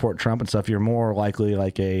you support Trump and stuff, you're more likely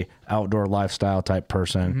like a outdoor lifestyle type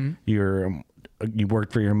person. You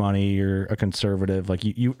worked for your money. You're a conservative. Like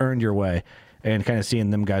you earned your way, and kind of seeing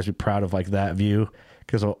them guys be proud of like that view.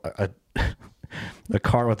 Because the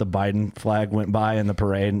car with the Biden flag went by in the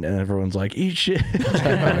parade, and everyone's like, "Eat shit."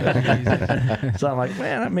 So I'm like,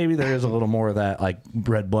 man, maybe there is a little more of that like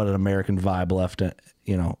red-blooded American vibe left,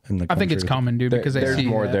 in the country. I think it's common, dude, because There's see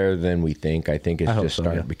more that. there than we think. I think it's just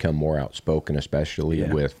starting to become more outspoken, especially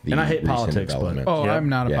with the And I hate recent politics, but- developments. Oh, Yeah. I'm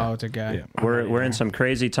not a Yeah. politic guy. Yeah. We're in some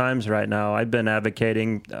crazy times right now. I've been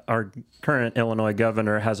advocating. Our current Illinois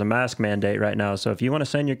governor has a mask mandate right now. So if you want to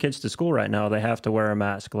send your kids to school right now, they have to wear a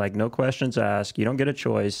mask. Like, no questions asked. You don't get a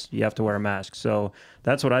choice. You have to wear a mask. So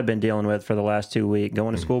that's what I've been dealing with for the last 2 weeks.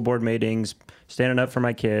 Going to school board meetings, standing up for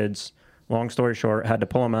my kids. Long story short, had to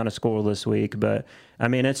pull them out of school this week. But I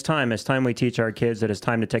mean, it's time. It's time we teach our kids that it's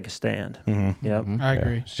time to take a stand. Yep. I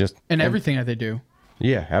agree. It's just And everything that they do.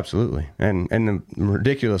 Yeah, absolutely. And the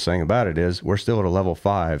ridiculous thing about it is we're still at a level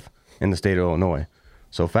 5 in the state of Illinois.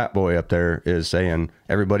 So Fat Boy up there is saying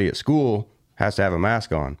everybody at school has to have a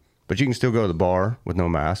mask on. But you can still go to the bar with no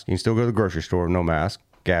mask. You can still go to the grocery store with no mask,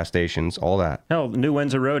 gas stations, all that. Hell, New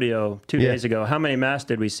Windsor Rodeo 2 days ago. How many masks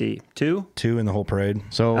did we see? 2? 2 in the whole parade.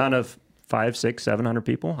 So Out of 500, 600, 700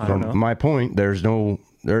 people? I don't know. from my point, this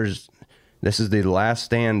is the last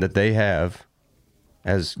stand that they have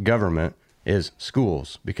as government is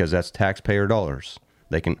schools, because that's taxpayer dollars.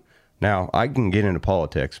 Now I can get into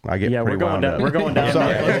politics. I get Yeah, pretty we're going wound down. up. We're going down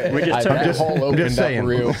there. We just took That hole opened up saying.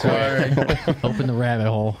 real quick. Open the rabbit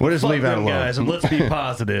hole. We'll just leave that them alone. guys, and let's be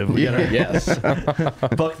positive. We gotta Yes.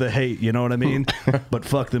 fuck the hate, you know what I mean? But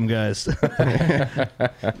fuck them guys. We might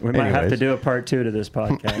have to Anyways. do a part 2 to this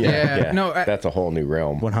podcast. Yeah. No, That's a whole new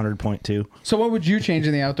realm. 100.2. so what would you change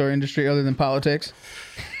in the outdoor industry other than politics?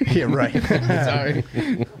 Yeah, right. Sorry.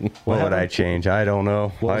 What would I change? I don't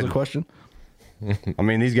know. What was the question? I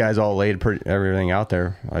mean, these guys all laid everything out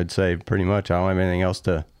there. I'd say pretty much. I don't have anything else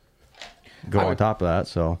to go on top of that.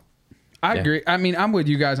 So I agree. I mean, I'm with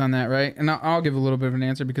you guys on that, right? And I'll give a little bit of an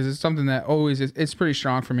answer because it's something that always is. It's pretty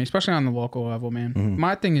strong for me, especially on the local level, man.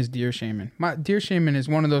 My thing is deer shaming. My deer shaming is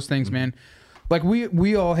one of those things, man. Like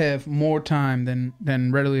we all have more time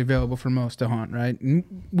than readily available for most to hunt, right?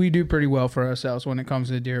 And we do pretty well for ourselves when it comes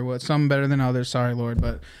to deer. What some better than others, sorry Lord,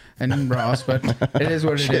 and Ross, but it is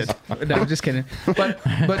what it is. No, I'm just kidding.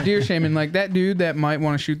 But deer shaming, like that dude that might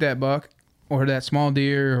want to shoot that buck or that small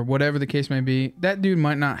deer or whatever the case may be, that dude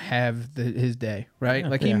might not have his day, right?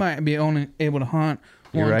 Like he might be only able to hunt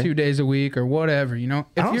 1-2 days a week or whatever, you know.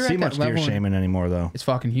 I don't see much deer shaming anymore, though. It's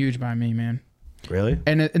fucking huge by me, man. Really?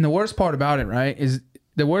 And the worst part about it, right, is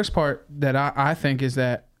the worst part that I think is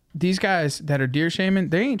that these guys that are deer shaming,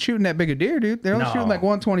 they ain't shooting that big a deer, dude. They're only shooting like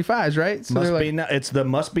 125s, right? So It's the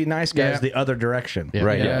must be nice guys the other direction. Yeah.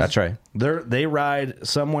 right, Yeah. that's right. They ride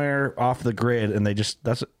somewhere off the grid, and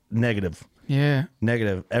that's negative. Yeah.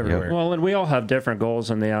 Negative everywhere. Well, and we all have different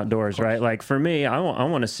goals in the outdoors, right? Like for me, I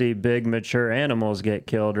want to see big, mature animals get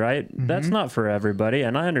killed, right? That's not for everybody,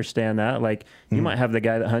 and I understand that. Like you might have the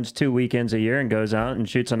guy that hunts 2 weekends a year and goes out and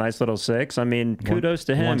shoots a nice little 6. I mean, kudos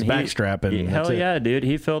to him. One's backstrapping. Hell That's it. yeah, dude.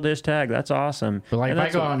 He filled his tag. That's awesome. But like, And if I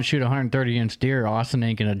that's go what- out and shoot a 130-inch deer, Austin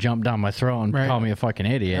ain't gonna jump down my throat and Right. call me a fucking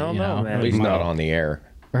idiot. Hell you no, know? man. At least not on the air.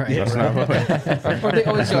 Right. Or they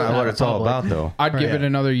always That's not go, what it's all about, though. I'd give it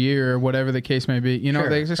another year or whatever the case may be. You know, Sure,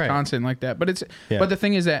 there's just right. constant like that. But but the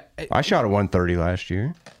thing is that I shot a 130 last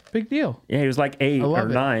year. big deal. Yeah, he was like 8 love or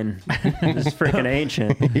it. 9. This is freaking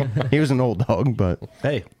ancient. He was an old dog, but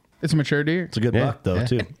Hey, It's a mature deer. it's a good Yeah. buck, though,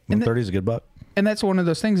 too. And 130 is a good buck. And that's one of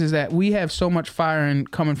those things is that we have so much firing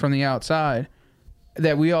coming from the outside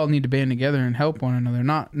that we all need to band together and help one another.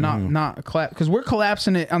 Not collapse, because we're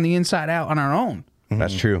collapsing it on the inside out on our own.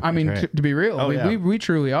 that's true. I mean, right. to be real, yeah. we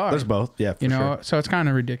truly are. There's both. Yeah, for You know, sure. so it's kind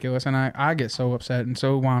of ridiculous, and I get so upset and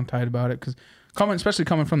so wound-tied about it because especially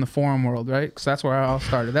coming from the forum world, right? Because that's where I all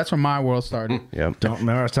started. That's where my world started. Yep. Don't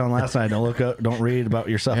remember I was telling last night. Don't look up. Don't read about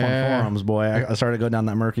yourself Yeah. on forums, boy. I started going down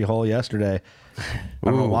that murky hole yesterday. I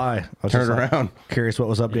don't know why. I was Turn just, like, around. curious what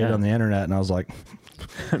was updated Yeah. on the internet, and I was like,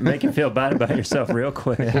 Make you feel bad about yourself real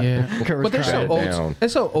quick. Yeah, but they're so it old. down.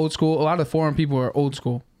 It's so old school. A lot of the forum people are old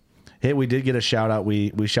school. "Hey, we did get a shout out.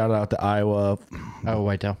 We shouted out to Iowa. Oh,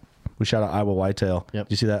 whitetail. We shout out Iowa Whitetail. Yep.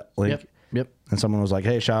 Did you see that link? Yep. Yep. And someone was like,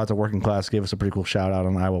 "Hey, shout out to Working Class. Gave us a pretty cool shout out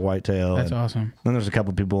on Iowa Whitetail." That's and awesome. Then there's a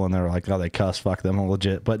couple people in there like, "Oh, they cuss. Fuck them.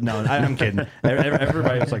 Legit." But no, I'm kidding.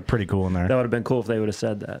 Everybody was like pretty cool in there. That would have been cool if they would have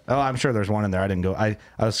said that. Oh, I'm sure there's one in there. I didn't go. I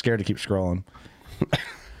was scared to keep scrolling.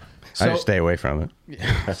 I just stay away from it.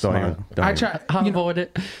 I try. I'll avoid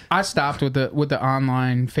it. I stopped with the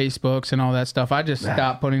online Facebooks and all that stuff. I just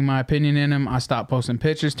stopped putting my opinion in them. I stopped posting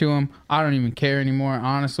pictures to them. I don't even care anymore,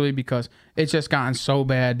 honestly, because it's just gotten so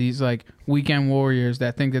bad. These like weekend warriors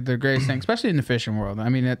that think that they're the greatest thing, especially in the fishing world. I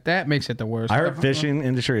mean, that makes it the worst. I heard fishing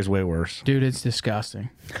industry is way worse. Dude, it's disgusting,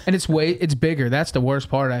 and it's bigger. That's the worst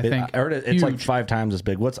part. I think. I heard it's like 5 times as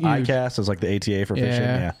big. What's ICAST? Is like the ATA for fishing.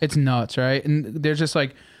 Yeah, it's nuts, right? And there's just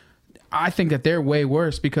like, I think that they're way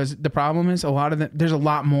worse because the problem is a lot of them. There's a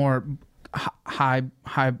lot more high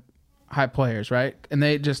players, right? And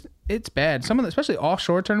it's bad. Some of the, especially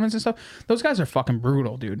offshore tournaments and stuff, those guys are fucking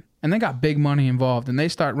brutal, dude. And they got big money involved, and they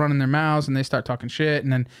start running their mouths and they start talking shit,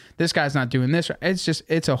 and then this guy's not doing this.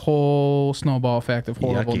 It's a whole snowball effect of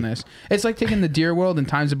horribleness. Yucky. It's like taking the deer world and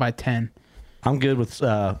times it by 10. I'm good with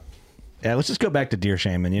let's just go back to deer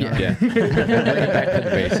shaming, you know? Yeah. Bring it back to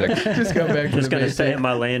the basics. Just go back to the basics. Just going to stay in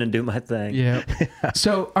my lane and do my thing. Yeah.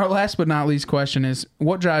 So our last but not least question is,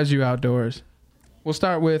 what drives you outdoors? We'll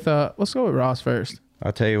start with, let's go with Ross first.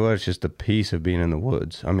 I'll tell you what, it's just the peace of being in the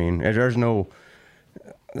woods. I mean, there's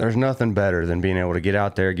nothing better than being able to get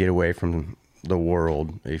out there, get away from the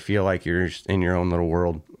world. You feel like you're just in your own little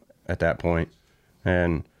world at that point.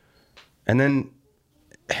 And then,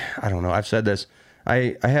 I don't know, I've said this.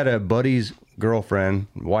 I had a buddy's girlfriend,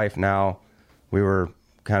 wife now. We were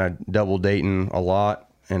kind of double dating a lot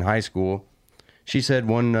in high school. She said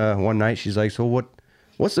one night, she's like, so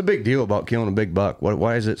what's the big deal about killing a big buck?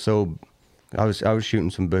 Why is it so... I was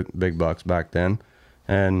shooting some big bucks back then.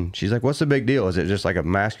 And she's like, what's the big deal? Is it just like a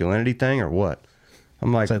masculinity thing or what?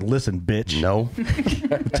 I'm like, I said, listen, bitch. No.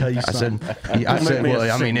 I'll tell you something. I said,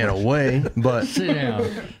 well, I mean, in a way, but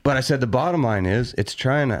I said, the bottom line is it's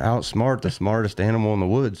trying to outsmart the smartest animal in the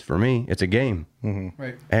woods. For me, it's a game. Mm-hmm.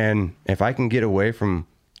 Right. And if I can get away from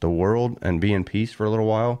the world and be in peace for a little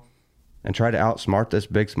while and try to outsmart this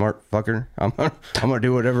big smart fucker, I'm gonna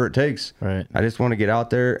do whatever it takes. Right. I just want to get out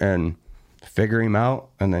there and figure him out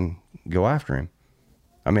and then go after him.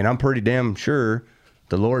 I mean, I'm pretty damn sure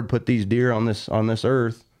the Lord put these deer on this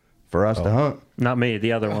earth for us to hunt. Not me,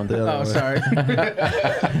 the other one. Sorry.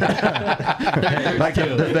 Like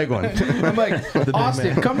the big one. I'm like,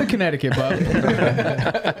 Austin, come to Connecticut, bub.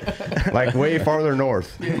 Like way farther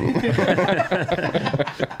north. Yeah,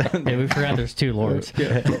 we forgot there's 2 lords.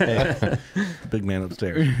 Hey, big man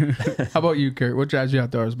upstairs. How about you, Kurt? What drives you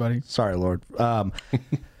outdoors, buddy? Sorry, Lord.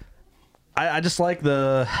 I just like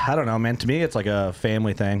I don't know, man. To me, it's like a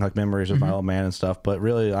family thing, like memories with my old man and stuff. But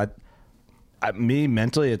really, me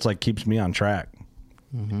mentally, it's like keeps me on track.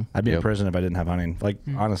 Mm-hmm. I'd be in prison if I didn't have hunting. Like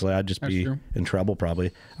honestly, I'd just be in trouble probably. I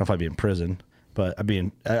don't know if I'd be in prison, but I'd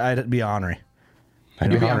be ornery.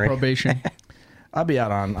 You'd be on probation. I'd be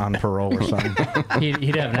out on parole or something.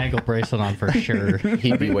 He'd have an ankle bracelet on for sure.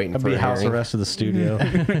 He'd be waiting for I'd be a house hearing. arrest of the studio.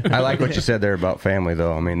 I like what you said there about family,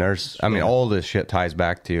 though. I mean, all this shit ties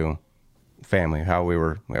back to family, how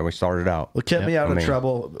we started out. What kept me out of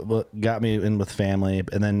trouble, what got me in with family,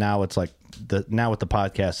 and then now it's like now with the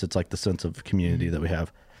podcast, it's like the sense of community that we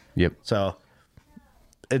have. Yep. So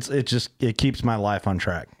it keeps my life on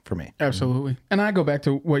track for me. Absolutely. And I go back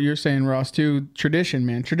to what you're saying, Ross, too. Tradition,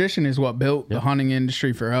 man. Tradition is what built the hunting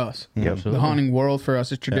industry for us. Yep. The hunting world for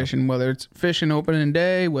us is tradition, whether it's fishing opening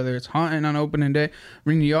day, whether it's hunting on opening day. I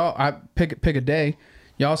mean, y'all, I pick a day.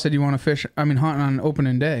 Y'all said you want to hunt on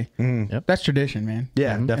opening day. Mm-hmm. Yep. That's tradition, man.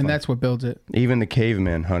 Yeah, definitely. And that's what builds it. Even the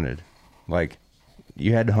cavemen hunted. Like,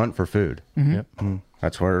 you had to hunt for food. Mm-hmm. Yep. Mm-hmm.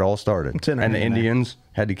 That's where it all started. And the Indians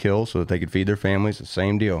had to kill so that they could feed their families. The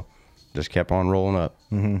same deal. Just kept on rolling up.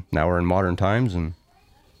 Mm-hmm. Now we're in modern times, and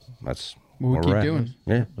that's what we keep doing.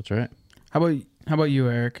 Yeah, That's right. How about you,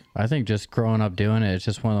 Eric? I think just growing up doing it, it's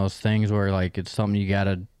just one of those things where like it's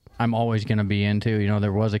something I'm always going to be into. You know,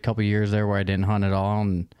 there was a couple years there where I didn't hunt at all,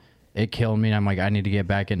 and it killed me. And I'm like, I need to get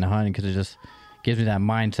back into hunting because it just gives me that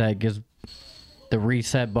mindset, gives the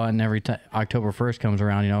reset button every time October 1st comes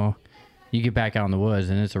around. You know, you get back out in the woods,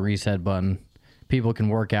 and it's a reset button. People can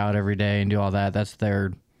work out every day and do all that. That's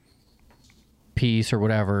their piece or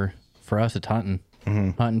whatever. For us, it's hunting.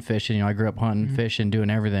 Mm-hmm. Hunting, fishing. You know, I grew up hunting, fishing,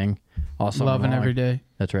 doing everything. Also loving every day.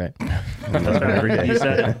 That's right. That's right. Every day. You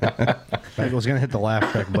said it. I was going to hit the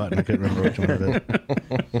laugh track button. I couldn't remember which one it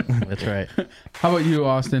is. That's right. How about you,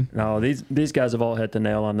 Austin? No, these guys have all hit the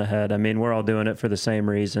nail on the head. I mean, we're all doing it for the same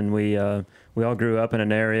reason. We all grew up in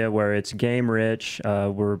an area where it's game rich.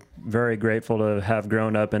 We're very grateful to have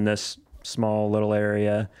grown up in this small little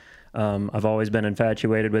area. I've always been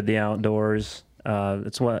infatuated with the outdoors.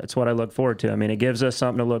 It's what I look forward to. I mean, it gives us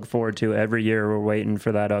something to look forward to every year. We're waiting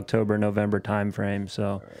for that October, November time frame.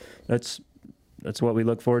 So that's what we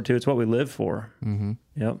look forward to. It's what we live for. Mm-hmm.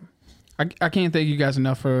 Yep. I can't thank you guys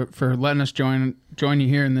enough for letting us join you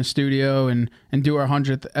here in the studio and do our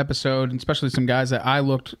 100th episode, and especially some guys that I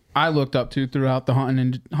looked up to throughout the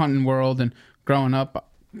hunting world and growing up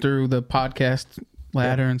through the podcast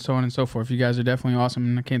ladder and so on and so forth. You guys are definitely awesome,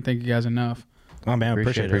 and I can't thank you guys enough. Oh man,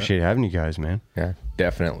 appreciate having you guys, man. Yeah,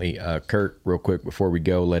 definitely. Kurt, real quick before we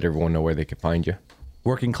go, let everyone know where they can find you.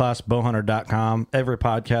 WorkingClassBowhunter.com, every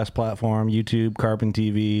podcast platform, YouTube, Carbon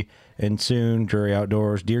TV, and soon Drury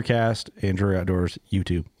Outdoors, Deercast, and Drury Outdoors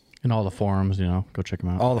YouTube. And all the forums, go check them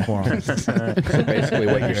out. All the forums. So basically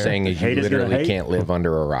what you're saying is you literally can't live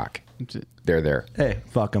under a rock. They're there. Hey,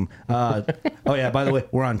 fuck them. Oh yeah, by the way,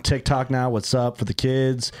 we're on TikTok now. What's up for the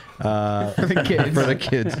kids? For the kids. For the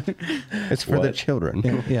kids. It's for the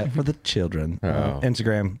children. Yeah, for the children.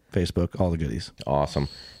 Instagram, Facebook, all the goodies. Awesome.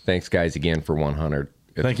 Thanks, guys, again for 100.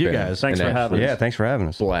 Thank you, guys. Thanks for having us. Yeah, thanks for having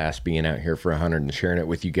us. Blast being out here for 100 and sharing it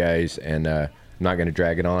with you guys. And I'm not going to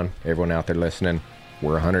drag it on. Everyone out there listening,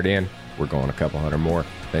 we're 100 in. We're going a couple hundred more.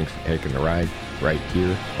 Thanks for taking the ride right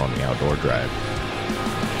here on the Outdoor Drive.